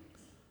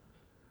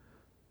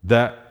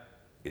that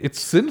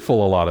it's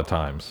sinful a lot of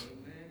times.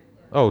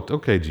 Oh,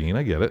 okay, Gene,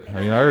 I get it.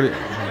 I mean,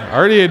 I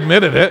already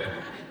admitted it.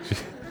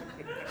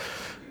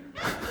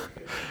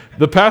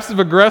 The passive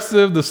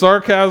aggressive, the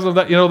sarcasm,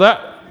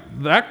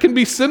 that can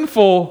be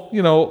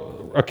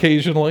sinful,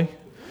 occasionally,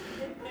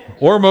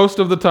 or most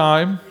of the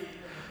time.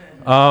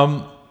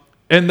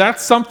 And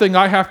that's something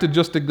I have to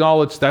just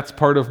acknowledge. That's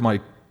part of my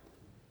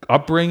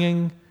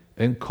upbringing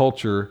and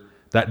culture.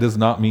 That does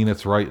not mean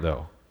it's right,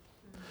 though.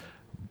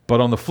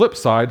 But on the flip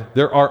side,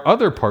 there are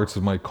other parts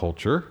of my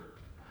culture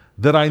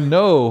that I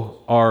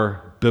know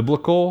are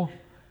biblical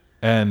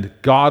and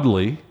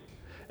godly,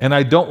 and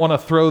I don't want to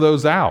throw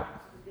those out.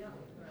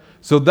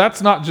 So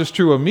that's not just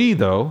true of me,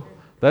 though.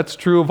 That's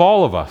true of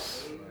all of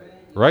us,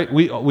 right?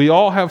 We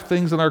all have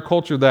things in our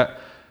culture that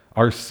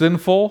are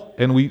sinful,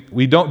 and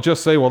we don't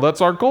just say, well,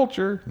 that's our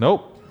culture.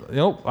 Nope.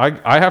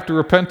 I have to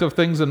repent of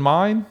things in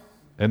mine,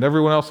 and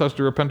everyone else has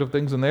to repent of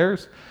things in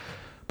theirs.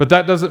 But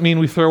that doesn't mean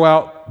we throw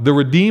out the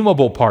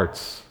redeemable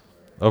parts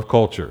of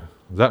culture.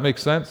 Does that make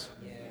sense?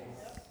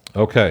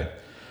 Okay.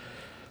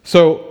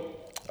 So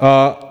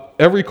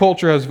every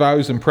culture has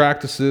values and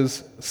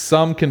practices.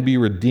 Some can be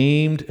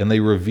redeemed, and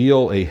they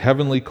reveal a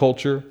heavenly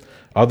culture.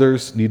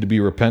 Others need to be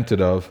repented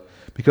of,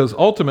 because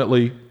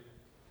ultimately,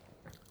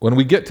 when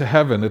we get to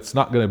heaven, it's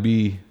not going to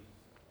be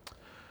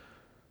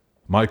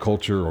my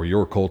culture or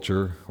your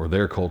culture or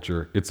their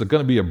culture. It's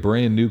going to be a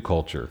brand new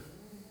culture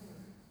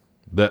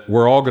that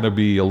we're all going to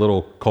be a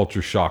little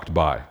culture shocked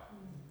by.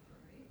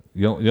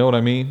 You know what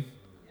I mean?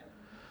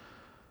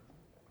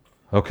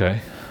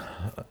 Okay.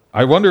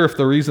 I wonder if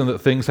the reason that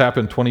things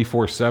happen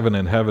 24/7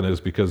 in heaven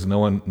is because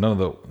none of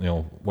the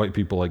white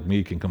people like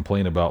me can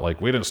complain about,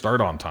 like, we didn't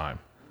start on time.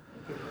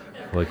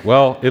 Like,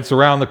 well, it's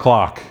around the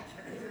clock.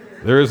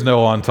 There is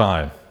no on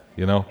time,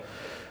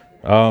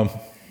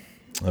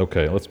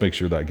 Okay, let's make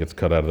sure that gets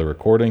cut out of the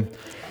recording.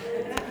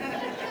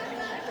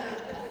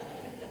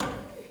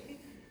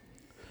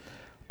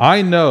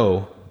 I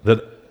know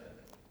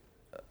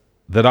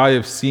that I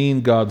have seen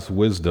God's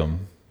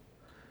wisdom,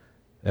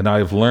 and I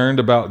have learned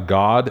about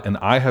God, and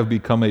I have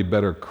become a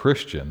better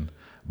Christian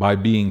by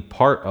being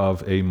part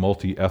of a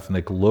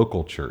multi-ethnic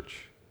local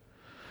church.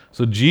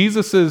 So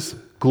Jesus'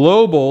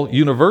 global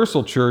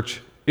universal church,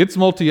 it's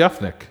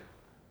multi-ethnic.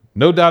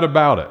 No doubt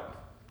about it,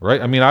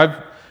 right? I mean,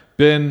 I've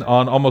been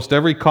on almost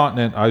every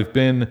continent.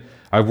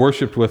 I've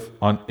worshiped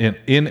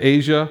in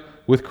Asia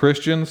with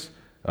Christians,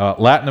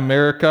 Latin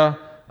America,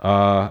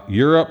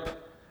 Europe,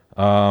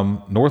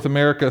 North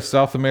America,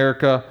 South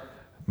America.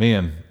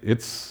 Man,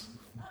 it's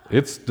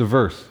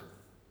diverse.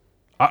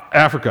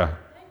 Africa.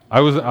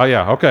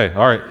 Okay,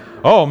 all right.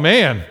 Oh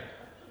man,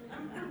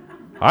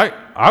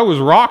 I was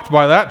rocked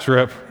by that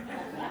trip.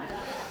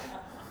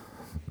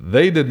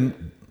 They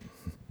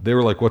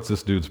were like, "What's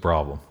this dude's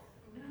problem?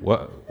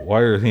 Why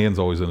are his hands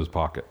always in his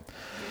pocket?"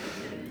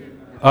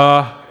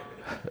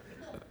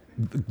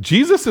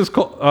 Jesus'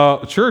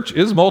 church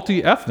is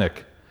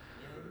multi-ethnic.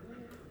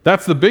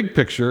 That's the big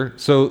picture.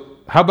 So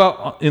how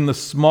about in the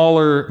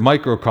smaller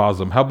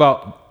microcosm? How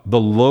about the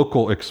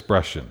local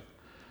expression?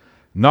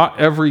 Not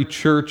every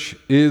church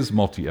is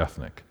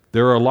multi-ethnic.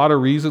 There are a lot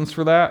of reasons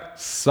for that.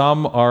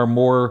 Some are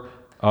more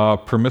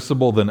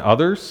permissible than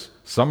others.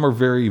 Some are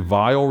very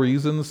vile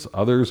reasons.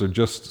 Others are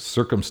just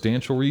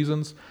circumstantial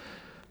reasons.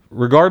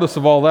 Regardless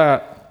of all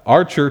that,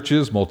 our church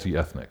is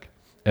multi-ethnic.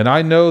 And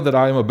I know that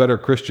I am a better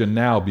Christian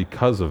now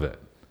because of it.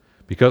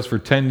 Because for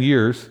 10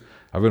 years,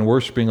 I've been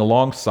worshiping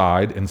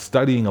alongside and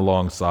studying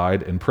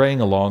alongside and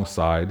praying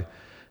alongside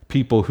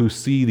people who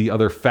see the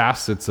other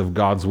facets of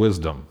God's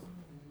wisdom.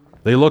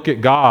 They look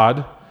at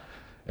God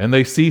and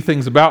they see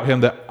things about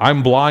Him that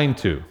I'm blind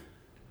to.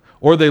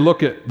 Or they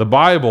look at the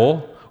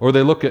Bible or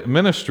they look at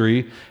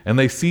ministry and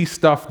they see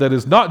stuff that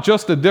is not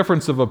just a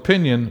difference of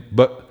opinion,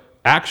 but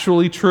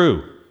actually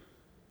true.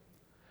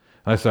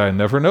 And I say, I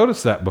never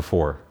noticed that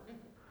before.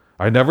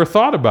 I never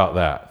thought about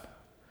that.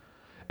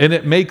 And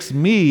it makes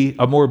me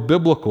a more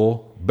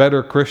biblical,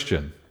 better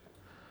Christian.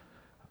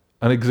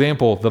 An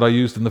example that I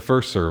used in the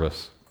first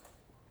service.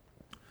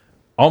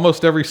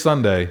 Almost every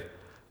Sunday,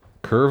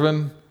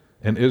 Curvin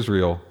and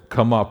Israel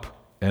come up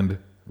and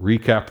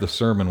recap the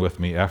sermon with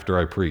me after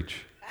I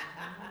preach.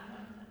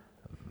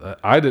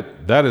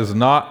 That is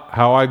not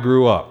how I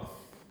grew up.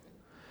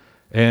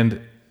 And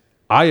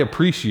I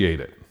appreciate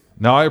it.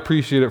 Now, I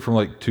appreciate it from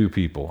like 2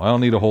 people. I don't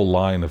need a whole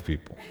line of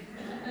people.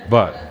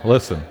 But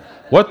listen,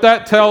 what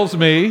that tells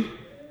me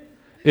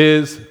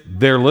is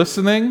they're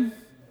listening,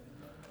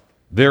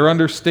 they're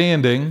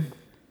understanding,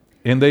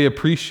 and they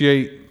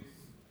appreciate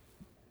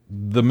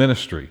the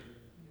ministry.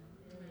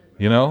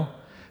 You know?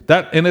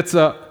 And it's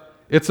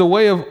a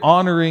way of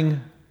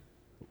honoring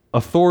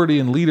authority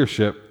and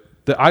leadership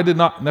that I did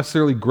not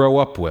necessarily grow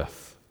up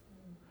with.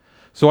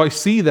 So I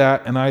see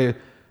that, and I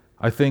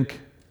think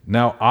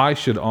now I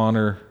should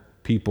honor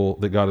people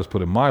that God has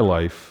put in my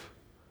life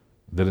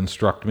that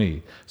instruct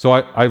me. So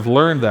I've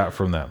learned that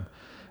from them.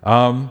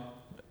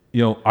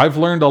 I've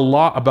learned a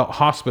lot about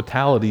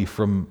hospitality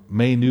from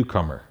May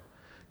Newcomer,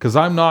 because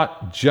I'm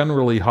not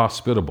generally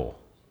hospitable.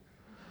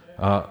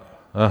 But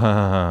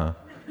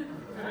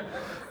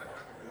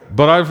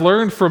I've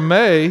learned from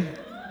May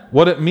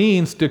what it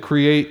means to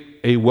create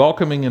a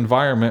welcoming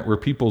environment where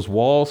people's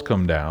walls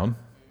come down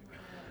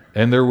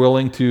and they're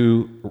willing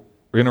to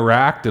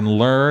interact and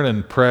learn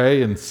and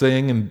pray and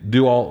sing and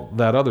do all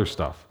that other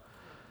stuff.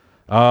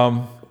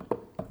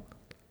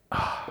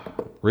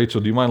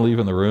 Rachel, do you mind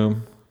leaving the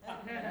room?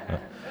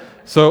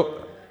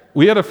 So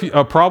we had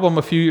a problem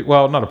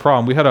not a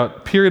problem. We had a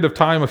period of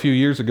time a few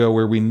years ago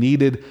where we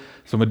needed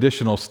some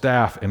additional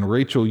staff, and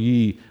Rachel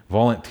Yee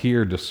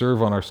volunteered to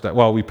serve on our staff.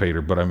 Well, we paid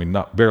her, but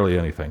not barely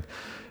anything.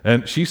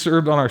 And she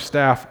served on our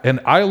staff, and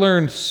I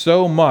learned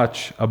so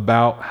much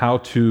about how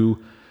to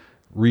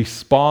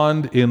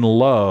respond in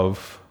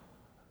love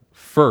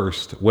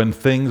first when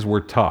things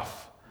were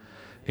tough.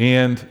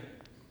 And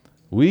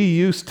we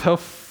used to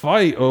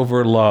fight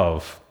over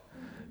love.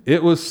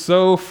 It was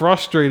so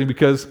frustrating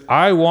because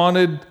I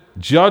wanted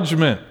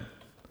judgment.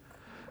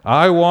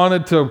 I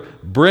wanted to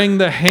bring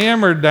the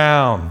hammer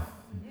down.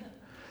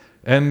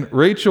 And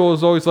Rachel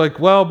was always like,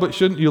 well, but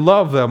shouldn't you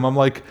love them? I'm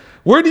like,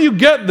 where do you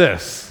get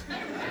this?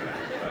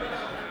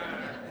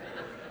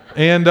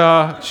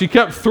 And she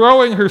kept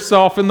throwing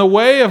herself in the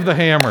way of the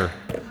hammer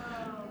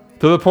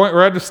to the point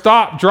where I had to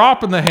stop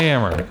dropping the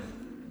hammer.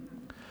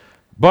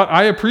 But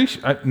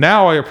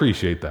now I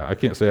appreciate that. I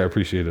can't say I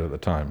appreciated it at the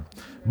time.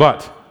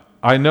 But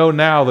I know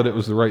now that it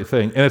was the right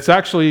thing. And it's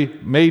actually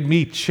made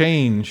me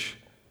change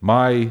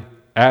my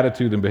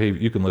attitude and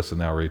behavior. You can listen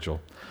now, Rachel.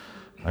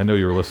 I know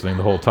you were listening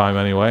the whole time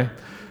anyway.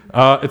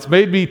 It's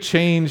made me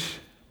change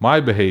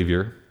my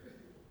behavior.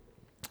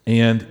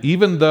 And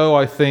even though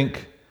I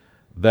think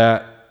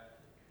that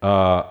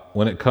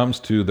when it comes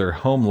to their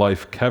home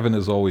life, Kevin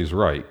is always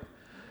right,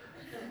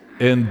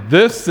 in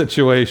this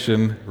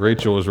situation,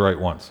 Rachel was right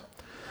once.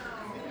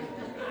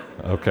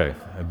 Okay,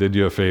 I did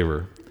you a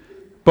favor.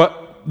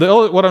 But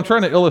what I'm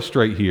trying to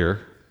illustrate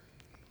here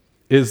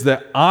is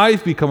that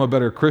I've become a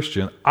better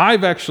Christian.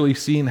 I've actually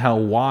seen how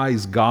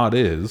wise God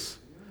is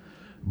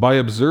by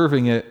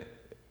observing it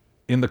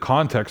in the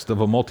context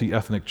of a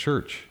multi-ethnic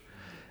church.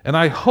 And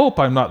I hope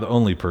I'm not the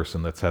only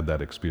person that's had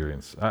that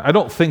experience. I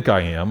don't think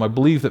I am. I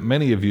believe that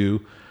many of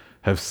you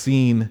have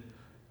seen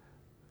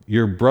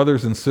your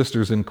brothers and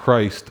sisters in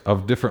Christ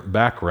of different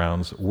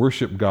backgrounds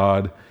worship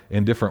God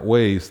in different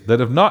ways that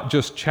have not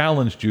just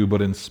challenged you,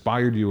 but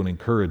inspired you and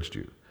encouraged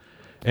you.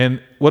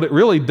 And what it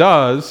really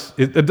does,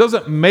 it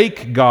doesn't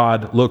make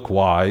God look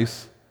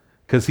wise,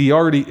 because he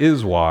already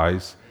is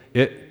wise.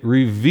 It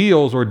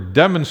reveals or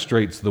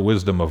demonstrates the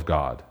wisdom of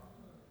God.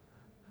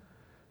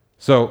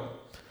 So,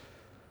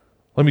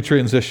 let me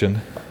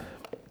transition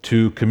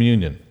to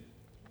communion.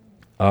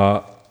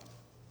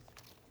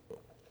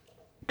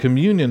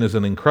 Communion is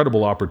an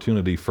incredible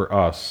opportunity for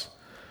us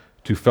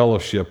to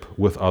fellowship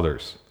with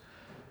others.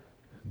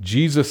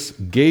 Jesus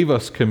gave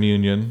us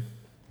communion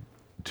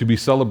to be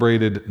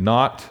celebrated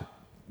not,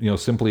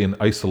 simply in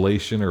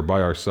isolation or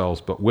by ourselves,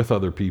 but with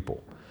other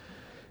people.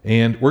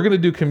 And we're going to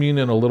do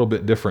communion a little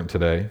bit different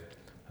today.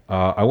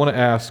 I want to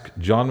ask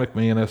John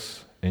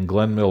McManus and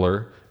Glenn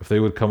Miller if they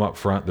would come up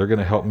front. They're going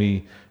to help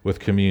me with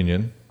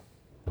communion.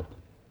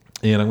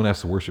 And I'm going to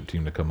ask the worship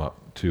team to come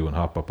up too and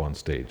hop up on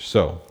stage.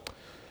 So,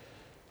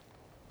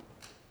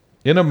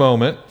 in a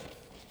moment,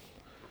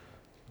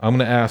 I'm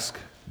going to ask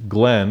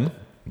Glenn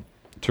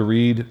to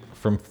read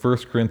from 1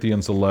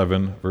 Corinthians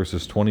 11,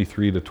 verses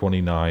 23 to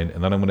 29,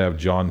 and then I'm going to have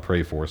John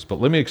pray for us. But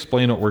let me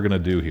explain what we're going to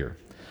do here.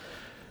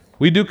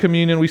 We do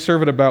communion. We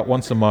serve it about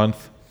once a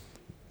month.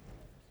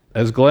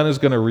 As Glenn is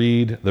going to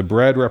read, the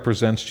bread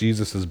represents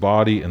Jesus'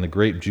 body and the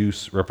grape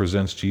juice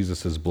represents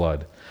Jesus'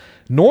 blood.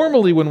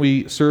 Normally when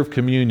we serve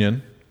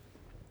communion,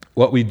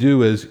 what we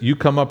do is you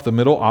come up the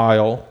middle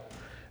aisle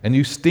and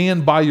you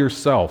stand by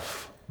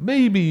yourself.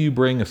 Maybe you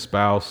bring a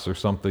spouse or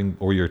something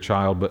or your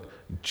child, but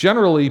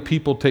generally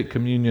people take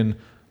communion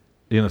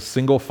in a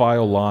single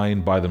file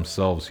line by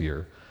themselves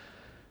here.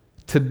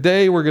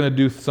 Today we're going to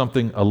do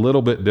something a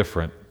little bit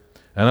different.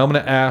 And I'm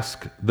going to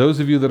ask those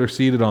of you that are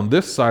seated on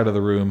this side of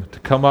the room to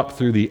come up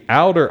through the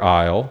outer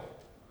aisle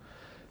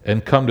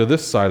and come to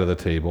this side of the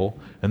table.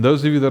 And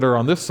those of you that are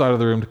on this side of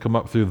the room to come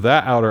up through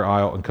that outer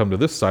aisle and come to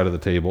this side of the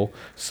table,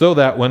 so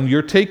that when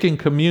you're taking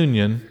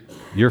communion,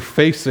 you're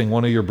facing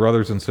one of your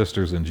brothers and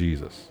sisters in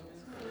Jesus.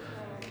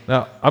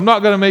 Now, I'm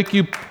not going to make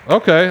you...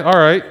 Okay, all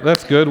right,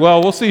 that's good.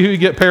 Well, we'll see who you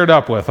get paired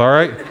up with, all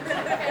right?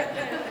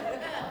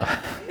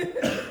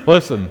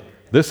 Listen,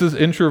 this is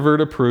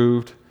introvert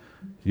approved.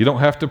 You don't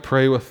have to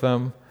pray with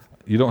them.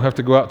 You don't have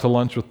to go out to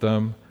lunch with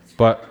them.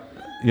 But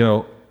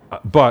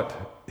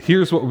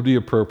here's what would be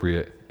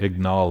appropriate.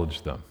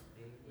 Acknowledge them.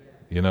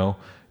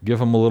 Give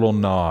them a little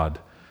nod,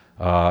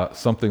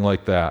 something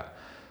like that.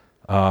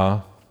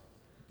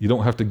 You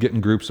don't have to get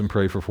in groups and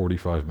pray for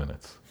 45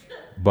 minutes.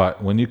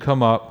 But when you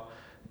come up,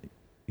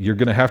 you're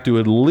going to have to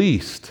at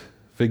least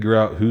figure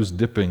out who's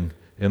dipping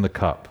in the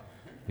cup.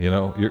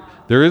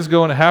 There is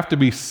going to have to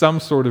be some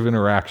sort of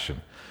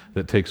interaction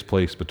that takes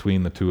place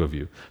between the two of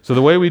you. So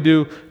the way we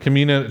do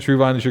communion at True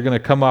Vine is you're going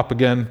to come up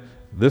again,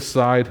 this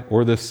side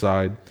or this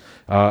side.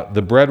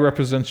 The bread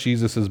represents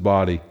Jesus'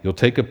 body. You'll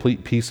take a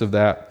piece of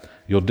that.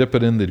 You'll dip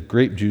it in the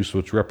grape juice,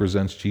 which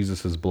represents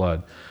Jesus'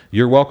 blood.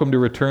 You're welcome to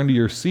return to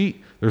your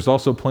seat. There's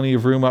also plenty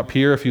of room up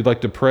here if you'd like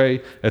to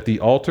pray at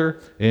the altar,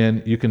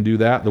 and you can do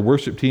that. The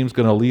worship team's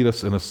going to lead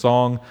us in a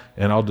song,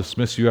 and I'll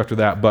dismiss you after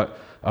that. But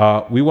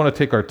we want to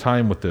take our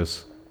time with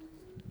this.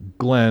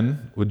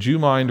 Glenn, would you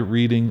mind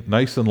reading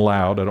nice and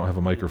loud? I don't have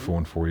a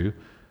microphone for you.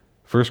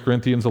 1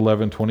 Corinthians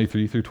 11,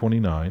 23 through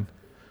 29.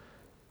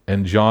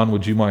 And John,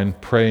 would you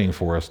mind praying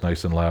for us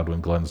nice and loud when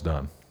Glenn's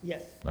done?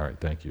 Yes. All right,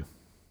 thank you.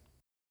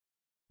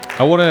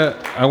 I want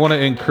to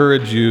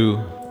encourage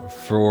you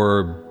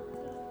for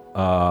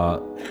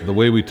the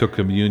way we took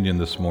communion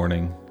this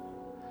morning.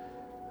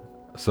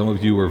 Some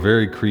of you were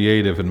very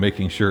creative in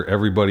making sure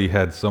everybody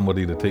had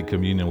somebody to take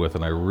communion with,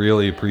 and I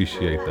really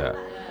appreciate that.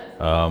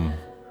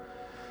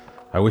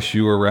 I wish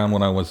you were around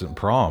when I was at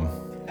prom.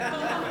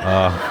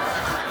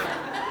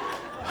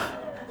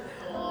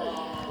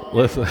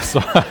 Listen,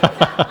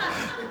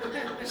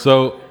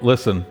 so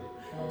listen.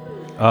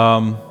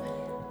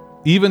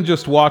 Even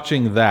just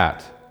watching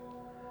that,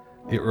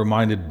 it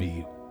reminded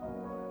me,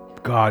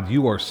 God,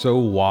 you are so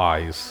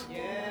wise.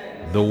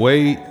 The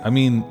way,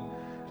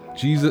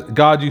 Jesus,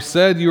 God, you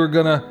said you were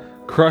gonna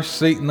crush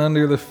Satan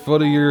under the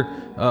foot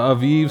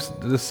of Eve's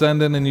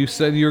descendant, and you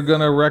said you're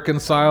gonna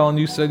reconcile, and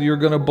you said you're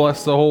gonna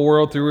bless the whole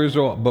world through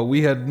Israel, but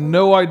we had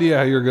no idea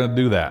how you were gonna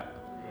do that.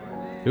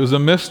 It was a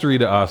mystery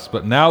to us,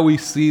 but now we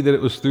see that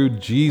it was through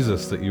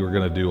Jesus that you were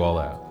gonna do all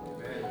that.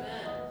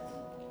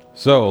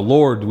 So,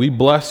 Lord, we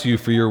bless you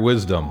for your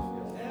wisdom.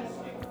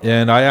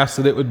 And I ask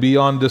that it would be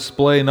on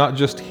display, not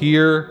just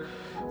here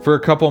for a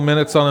couple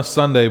minutes on a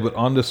Sunday, but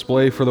on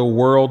display for the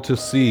world to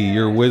see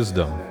your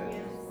wisdom.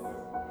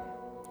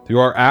 Through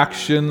our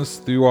actions,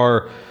 through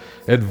our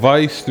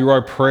advice, through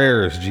our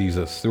prayers,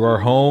 Jesus, through our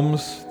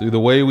homes, through the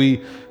way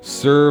we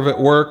serve at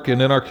work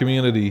and in our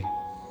community,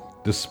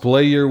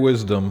 display your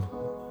wisdom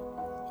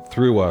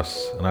through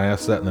us. And I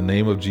ask that in the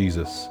name of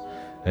Jesus.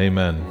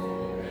 Amen.